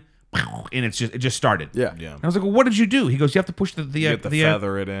gets in, and it just started. Yeah. And I was like, well, what did you do? He goes, you have to push the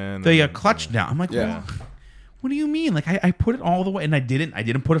feather it in. The clutch down. I'm like, well, what do you mean? Like I put it all the way, and I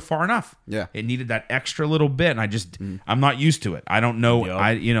didn't put it far enough. Yeah. It needed that extra little bit, and I'm not used to it. I don't know.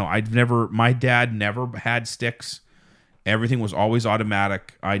 Yep. My dad never had sticks. Everything was always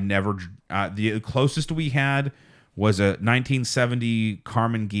automatic. I never, the closest we had was a 1970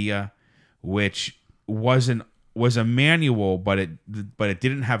 Carmen Ghia, which was a manual, but it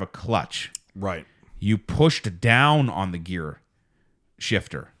didn't have a clutch. Right. You pushed down on the gear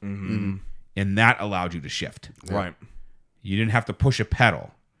shifter, and that allowed you to shift. Right. You didn't have to push a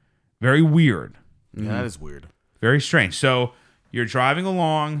pedal. Very weird. Yeah, that is weird. Very strange. So you're driving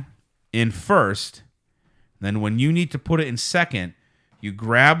along in first. Then when you need to put it in second, you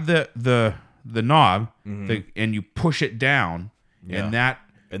grab the knob and you push it down, and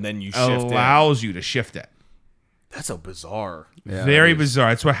then you shift allows you to shift it. That's so bizarre. Yeah, Very bizarre.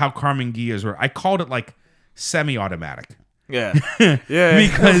 That's how Carmen Ghias were. I called it like semi-automatic. Yeah. Yeah.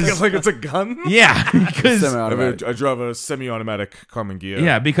 Because like it's a gun? Yeah. Because I drove a semi-automatic Carmen Ghia.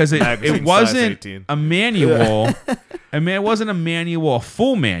 Yeah, because it wasn't a manual. I mean, it wasn't a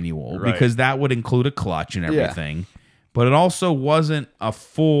full manual, because that would include a clutch and everything. Yeah. But it also wasn't a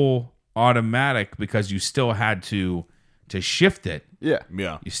full automatic because you still had to shift it. Yeah.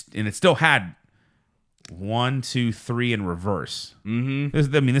 Yeah. And it still had 1, 2, 3 in reverse.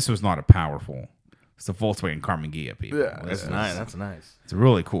 Mm-hmm. This was not a powerful. It's a Volkswagen Carmen Ghia, people. Yeah, that's nice. That's nice. It's a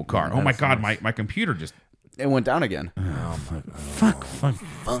really cool car. Yeah, oh my God, nice. my computer just... It went down again. Oh my God. Fuck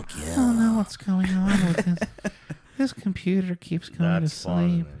yeah. I don't know what's going on with this. This computer keeps going to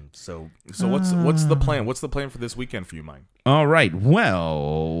sleep. So what's the plan? What's the plan for this weekend for you, Mike? All right.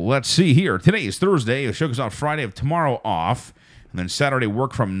 Well, let's see here. Today is Thursday. The show goes out Friday. Tomorrow off. And then Saturday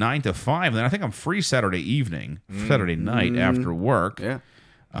work from 9 to 5. And then I think I'm free Saturday evening, Saturday night after work. Yeah.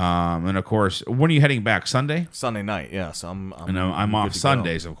 And of course, when are you heading back? Sunday? Sunday night, yeah. So I'm off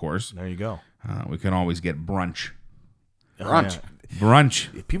Sundays, of course. There you go. We can always get brunch. Brunch. Yeah.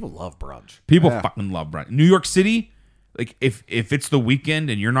 Brunch. People love brunch. People fucking love brunch. New York City, like if it's the weekend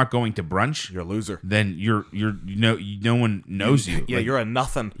and you're not going to brunch, you're a loser. Then no one knows you. Yeah, you're a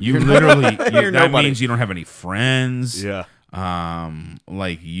nothing. You literally you're that nobody. means you don't have any friends. Yeah.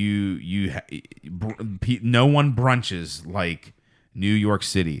 Like no one brunches like New York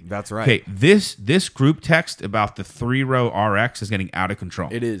City. That's right. Okay, this group text about the 3-row RX is getting out of control.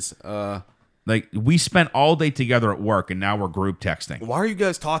 It is. Like we spent all day together at work, and now we're group texting. Why are you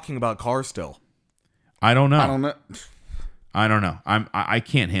guys talking about cars still? I don't know. I don't know. I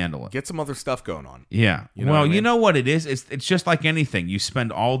can't handle it. Get some other stuff going on. Yeah. You know what it is? It's just like anything. You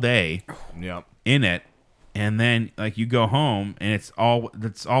spend all day in it, and then like you go home, and that's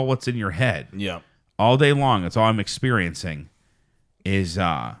all what's in your head. Yeah. All day long, it's all I'm experiencing is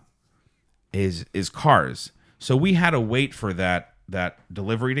cars. So we had to wait for that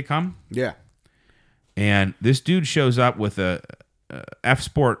delivery to come. Yeah. And this dude shows up with a F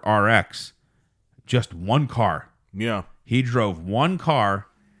Sport RX, just one car. Yeah. He drove one car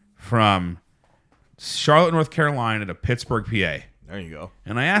from Charlotte, North Carolina to Pittsburgh, PA. There you go.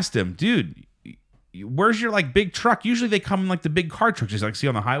 And I asked him, dude, where's your like big truck? Usually they come in like the big car trucks you like see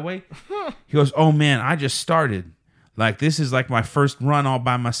on the highway. He goes, oh man, I just started. Like this is like my first run all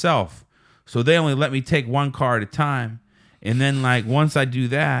by myself. So they only let me take one car at a time. And then like once I do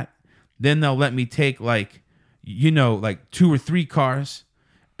that, then they'll let me take like 2 or 3 cars.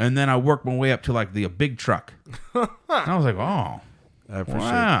 And then I work my way up to like the big truck. And I was like, oh. I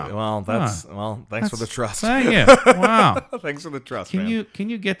appreciate it. Well, thanks for the trust. Thank you. Wow. Thanks for the trust. Can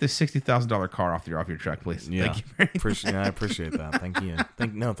you get the $60,000 car off your truck, please? Yeah. Thank you. I appreciate that. Thank you.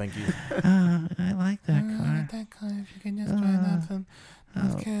 Thank you. I like that car. That car. If you can just try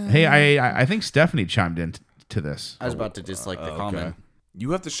that. Hey, I think Stephanie chimed in to this. I was about to dislike the comment.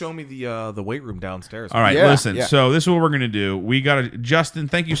 You have to show me the weight room downstairs. All right, listen. Yeah. So this is what we're gonna do. We got Justin.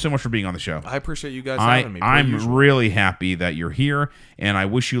 Thank you so much for being on the show. I appreciate you guys having me. I'm really happy that you're here, and I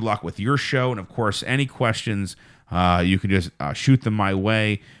wish you luck with your show. And of course, any questions, you can just shoot them my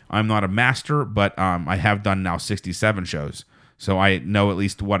way. I'm not a master, but I have done now 67 shows. So I know at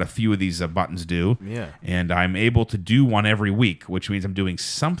least what a few of these buttons do. Yeah. And I'm able to do one every week, which means I'm doing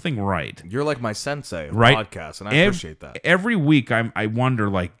something right. You're like my sensei of right? podcasts, and I appreciate that. Every week I wonder,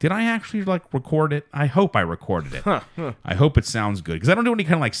 like, did I actually like record it? I hope I recorded it. I hope it sounds good. Because I don't do any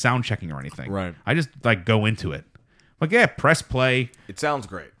kind of like sound checking or anything. Right. I just like go into it. Like, yeah, press play. It sounds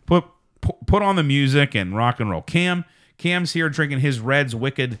great. Put on the music and rock and roll. Cam's here drinking his Red's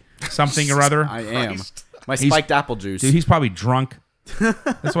Wicked something or other. I am. My spiked apple juice. Dude, he's probably drunk.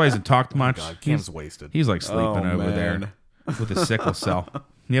 That's why he hasn't talked much. God, Cam's wasted. He's like sleeping over there with his sickle cell.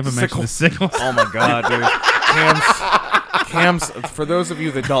 You haven't mentioned the sickles. Oh my god, dude. Cam's. For those of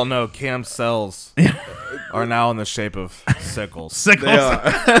you that don't know, Cam's cells are now in the shape of sickles. Sickles.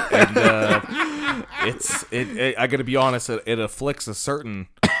 And I gotta be honest, it afflicts a certain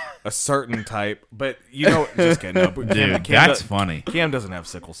type, but just kidding. No, dude, that's funny. Cam doesn't have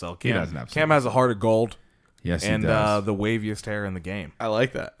sickle cell. He doesn't have sickle. Cam has a heart of gold. Yes, and he does. The waviest hair in the game. I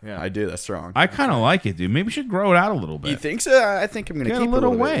like that. Yeah, I do. That's strong. I kind of like it, dude. Maybe we should grow it out a little bit. You think so? I think I'm gonna get keep a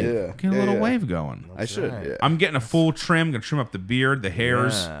little bit. wave. Yeah. Get a little wave going. I should. Yeah. I'm getting a full trim. Gonna trim up the beard, the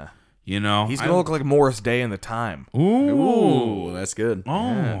hairs. Yeah. He's gonna look like Morris Day in The Time. Ooh, that's good.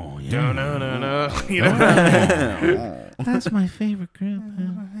 Oh, yeah. No. That's my favorite group.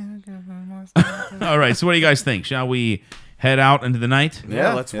 All right. So, what do you guys think? Shall we head out into the night?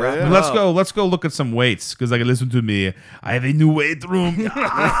 Yeah, let's wrap it up. Let's go look at some weights, because listen to me. I have a new weight room.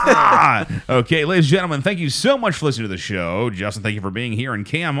 Okay, ladies and gentlemen, thank you so much for listening to the show. Justin, thank you for being here. And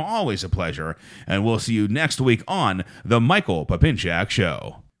Cam, always a pleasure. And we'll see you next week on The Michael Papinchak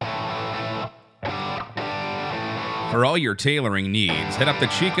Show. For all your tailoring needs, head up to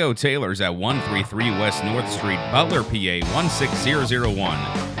Chico Tailors at 133 West North Street, Butler, PA 16001.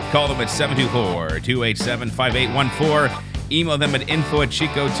 Call them at 724-287-5814. Email them at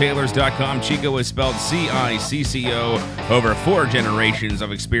info@chicotailors.com. Chico is spelled CICCO. Over 4 generations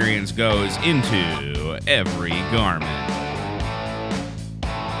of experience goes into every garment.